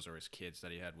 realizing that those are his kids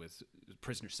that he had with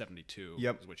Prisoner 72,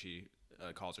 is what she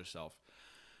calls herself.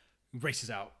 Races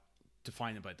out to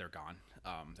find them, but they're gone.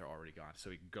 They're already gone.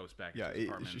 So he goes back to his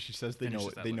apartment. She says they know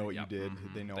what you did.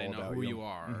 They know about who you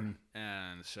are.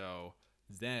 And so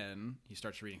then he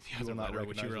starts reading the other letter,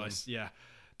 which you realize,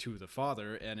 to the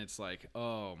father, and it's like,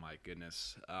 oh my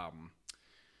goodness.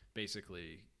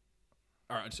 Basically,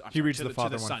 he reads the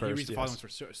father one first. He reads the father one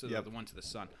first, so the one to the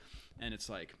son, and it's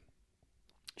like,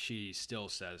 she still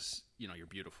says, you're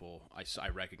beautiful. I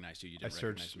recognized you. You didn't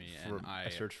recognize me, and I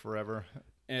searched forever.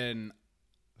 And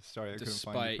sorry, I couldn't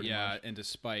find you. And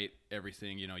despite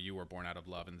everything, you were born out of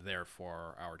love, and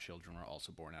therefore our children were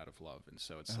also born out of love. And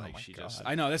so it's like she just.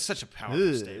 I know that's such a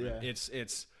powerful statement. Yeah.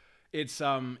 It's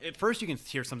at first you can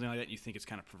hear something like that and you think it's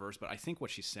kind of perverse, but I think what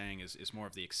she's saying is more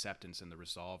of the acceptance and the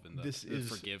resolve and the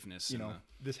forgiveness.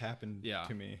 This happened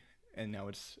to me, and now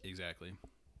it's exactly.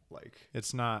 Like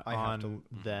it's not on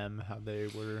them how they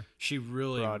were. She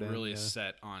really is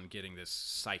set on getting this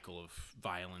cycle of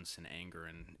violence and anger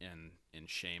and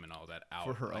shame and all that out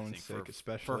for her own sake,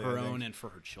 especially for her own and for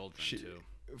her children too.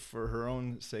 For her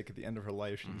own sake, at the end of her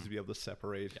life, she needs to be able to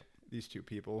separate these 2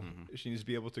 people. She needs to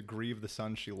be able to grieve the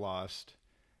son she lost,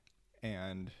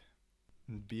 and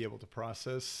be able to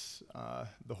process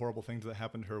the horrible things that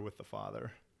happened to her with the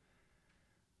father.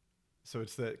 So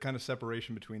it's the kind of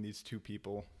separation between these 2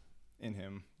 people in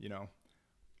him,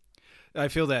 I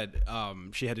feel that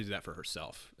she had to do that for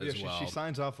herself as well. She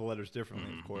signs off the letters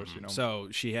differently, of course. So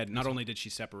she had not only did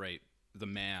she separate the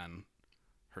man,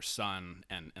 her son,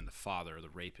 and the father, the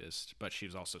rapist, but she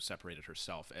was also separated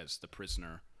herself as the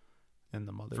prisoner and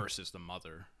the mother versus the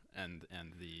mother and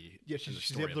the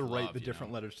she's able to write the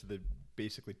different letters to the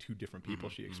basically 2 different people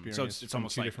she experienced. So it's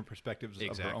almost 2 different perspectives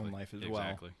of her own life as well.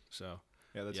 Exactly. So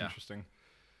that's interesting.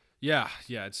 Yeah,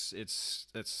 it's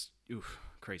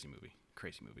crazy movie.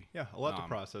 Yeah, a lot to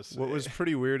process. What was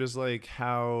pretty weird is like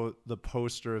how the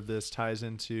poster of this ties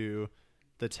into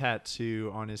the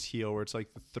tattoo on his heel, where it's like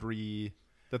the three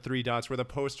dots, where the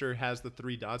poster has the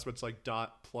 3 dots, but it's like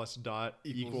dot plus dot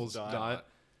equals dot.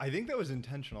 I think that was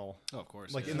intentional. Oh, of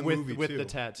course. Like in the movie with too. the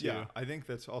tattoo. Yeah, I think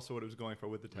that's also what it was going for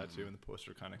with the tattoo, and the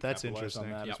poster kind of that's capitalized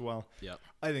on that as well. Yep.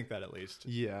 I think that at least.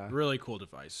 Yeah. Really cool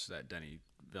device that Denny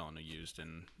Villeneuve used,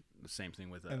 and the same thing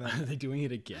with it. Are they doing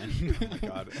it again? Oh my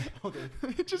god.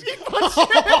 Just keep punching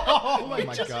him. Oh my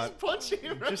god. Just punching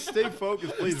him. Just stay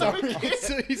focused, please.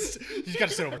 He's got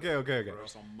to sit over. Okay. Or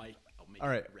else I'll make all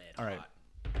right. All right.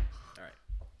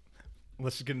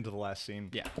 Let's just get into the last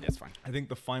scene. Yeah, that's fine. I think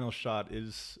the final shot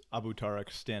is Abu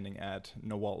Tariq standing at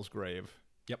Nawal's grave.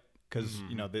 Yep. Because,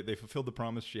 they fulfilled the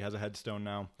promise. She has a headstone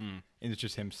now. And it's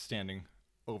just him standing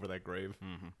over that grave.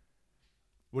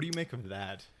 What do you make of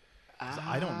that?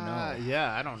 I don't know.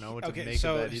 Yeah, I don't know what to make of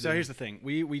that either. So here's the thing.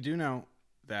 We do know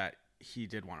that he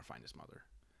did want to find his mother.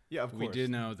 Yeah, of course. We did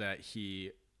know that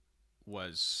he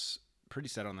was pretty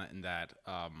set on that, and that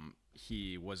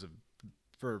he was,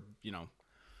 for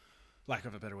lack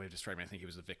of a better way of describing it, I think he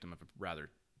was the victim of a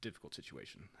rather difficult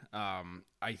situation.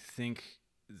 I think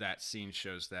that scene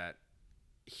shows that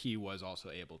he was also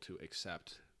able to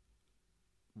accept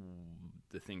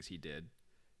the things he did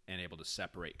and able to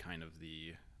separate kind of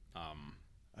the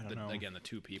the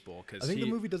 2 people. Cause I think the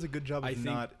movie does a good job of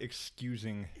not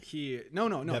excusing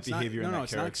that behavior.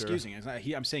 It's not excusing.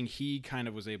 I'm saying he kind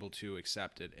of was able to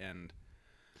accept it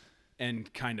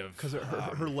and kind of because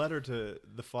her letter to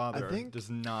the father does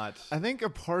not. I think a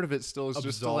part of it still is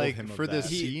just to, like, for this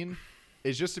scene,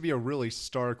 is just to be a really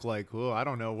stark, like, oh, I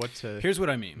don't know what to. Here's what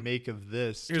I mean. Make of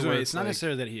this. Here's what it's not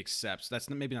necessarily that he accepts. That's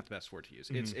maybe not the best word to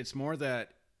use. It's more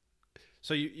that.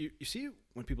 So you see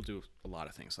when people do a lot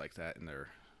of things like that and they're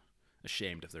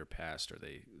ashamed of their past, or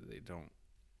they don't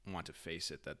want to face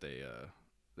it, that they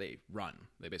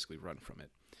basically run from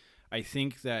it. I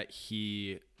think that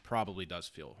he probably does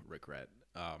feel regret.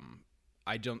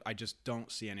 I just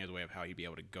don't see any other way of how he'd be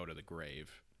able to go to the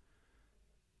grave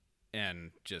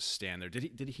and just stand there.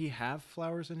 Did he have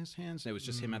flowers in his hands? It was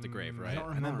just him at the grave, right? I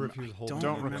don't remember if he was holding.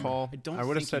 Don't them. recall. I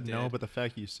would have said no, did. but the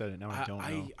fact you said it now, I don't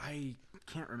know. I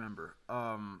can't remember.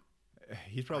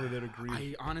 He's probably there to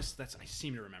grieve. I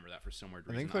seem to remember that for some weird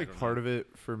I reason. think like part of it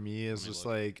for me is just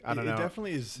like I don't know. It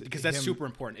definitely is because that's him- super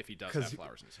important if he does have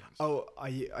flowers in his hands. Oh,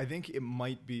 I think it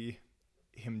might be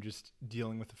him just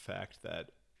dealing with the fact that,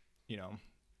 you know,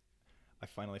 I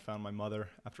finally found my mother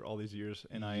after all these years,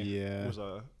 and I was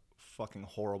a fucking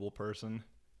horrible person.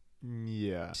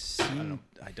 Yeah.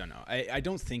 I don't know. I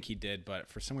don't think he did, but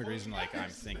for some weird reason, like I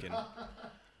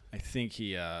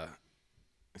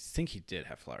think he did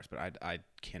have flowers, but I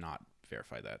cannot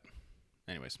verify that.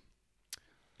 Anyways.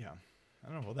 Yeah.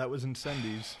 I don't know. Well, that was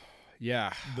Incendies.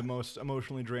 Yeah. The most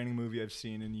emotionally draining movie I've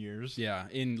seen in years. Yeah,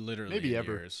 in literally maybe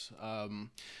ever. years.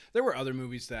 There were other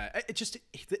movies that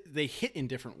they hit in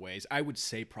different ways. I would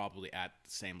say probably at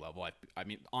the same level. I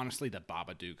mean, honestly, The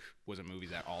Babadook was a movie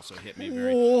that also hit me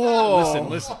very. Whoa.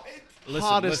 Listen.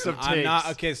 Hottest of I'm not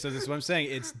takes. okay. So this is what I'm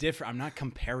saying. It's different. I'm not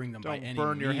comparing them by Don't any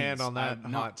burn your means. hand on that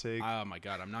I'm hot not- take. Oh my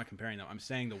god, I'm not comparing them. I'm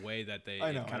saying the way that they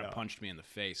I know. kind of punched me in the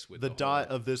face with The the dot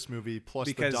whole, of this movie plus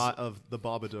Because- the dot of the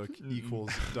Babadook equals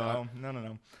dot.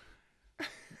 No.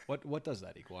 What does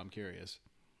that equal? I'm curious.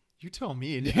 You tell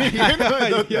me. you're the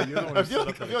one who I set feel up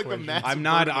like that the equation. massive I'm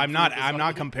not burden of proof is on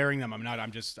me. comparing them.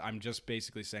 I'm just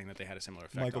basically saying that they had a similar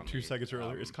effect. Michael, on 2 me. seconds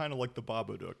earlier. It's kind of like the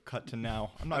Babadook. Cut to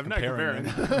now. I'm not I'm not comparing.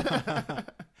 comparing. them.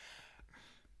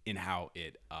 in how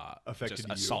it Affected just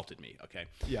you. assaulted me. Okay.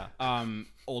 Yeah.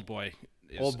 Old Boy.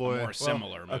 Is Old Boy. a more Well,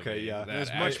 similar movie. okay, yeah. that It was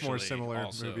much more actually similar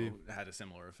also movie. Had a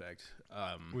similar effect.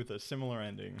 With a similar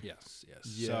ending. Yes.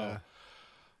 Yeah.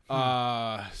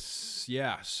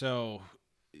 Yeah. So,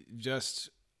 just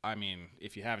I mean,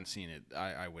 if you haven't seen it,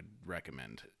 I would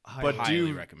recommend. But highly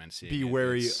do recommend seeing Be it.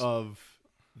 wary It's- of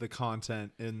the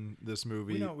content in this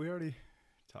movie. We already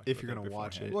talked if about you're that gonna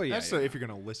watch beforehand. it. Well, yeah, That's yeah. if you're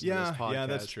gonna listen to Yeah, this podcast. yeah,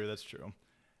 that's true. That's true.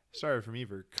 Sorry for me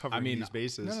for covering these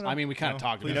bases. No. I mean, we kind of No,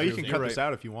 talked please about. You know, you do. can You're cut this right.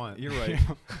 out if you want. You're right.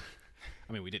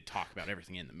 I mean, we did talk about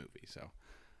everything in the movie. So,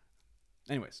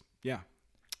 anyways, yeah.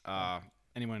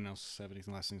 Anyone else have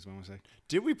anything last things we want to say?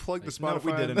 Did we plug the No, Spotify?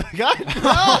 we didn't.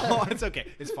 No, it's okay.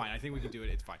 It's fine. I think we can do it.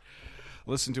 It's fine.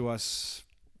 Listen to us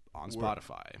on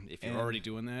Spotify. If you're and- already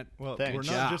doing that, Well, Thank we're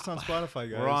you. not just on Spotify,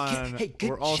 guys. We're on. Hey, good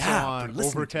we're also job on for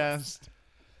listening to Overcast.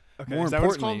 Okay. more Is that what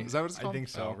it's importantly, called? Is that what it's I called? think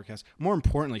so. Overcast. More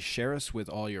importantly, share us with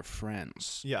all your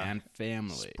friends Yeah. and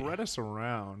family. Spread us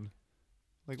around.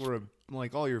 Like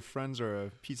like all your friends are a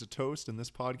piece of toast, and this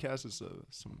podcast is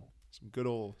some good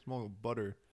old small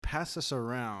butter. Pass us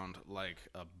around like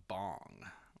a bong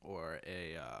or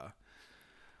a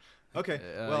Okay.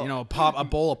 Well, a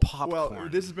bowl of popcorn. well,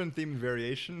 this has been Theme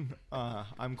Variation.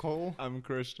 I'm Cole, I'm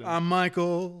Christian. I'm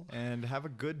Michael. and have a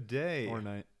good day or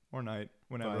night. or night,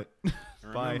 whenever.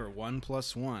 Bye. Remember, 1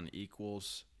 + 1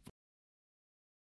 =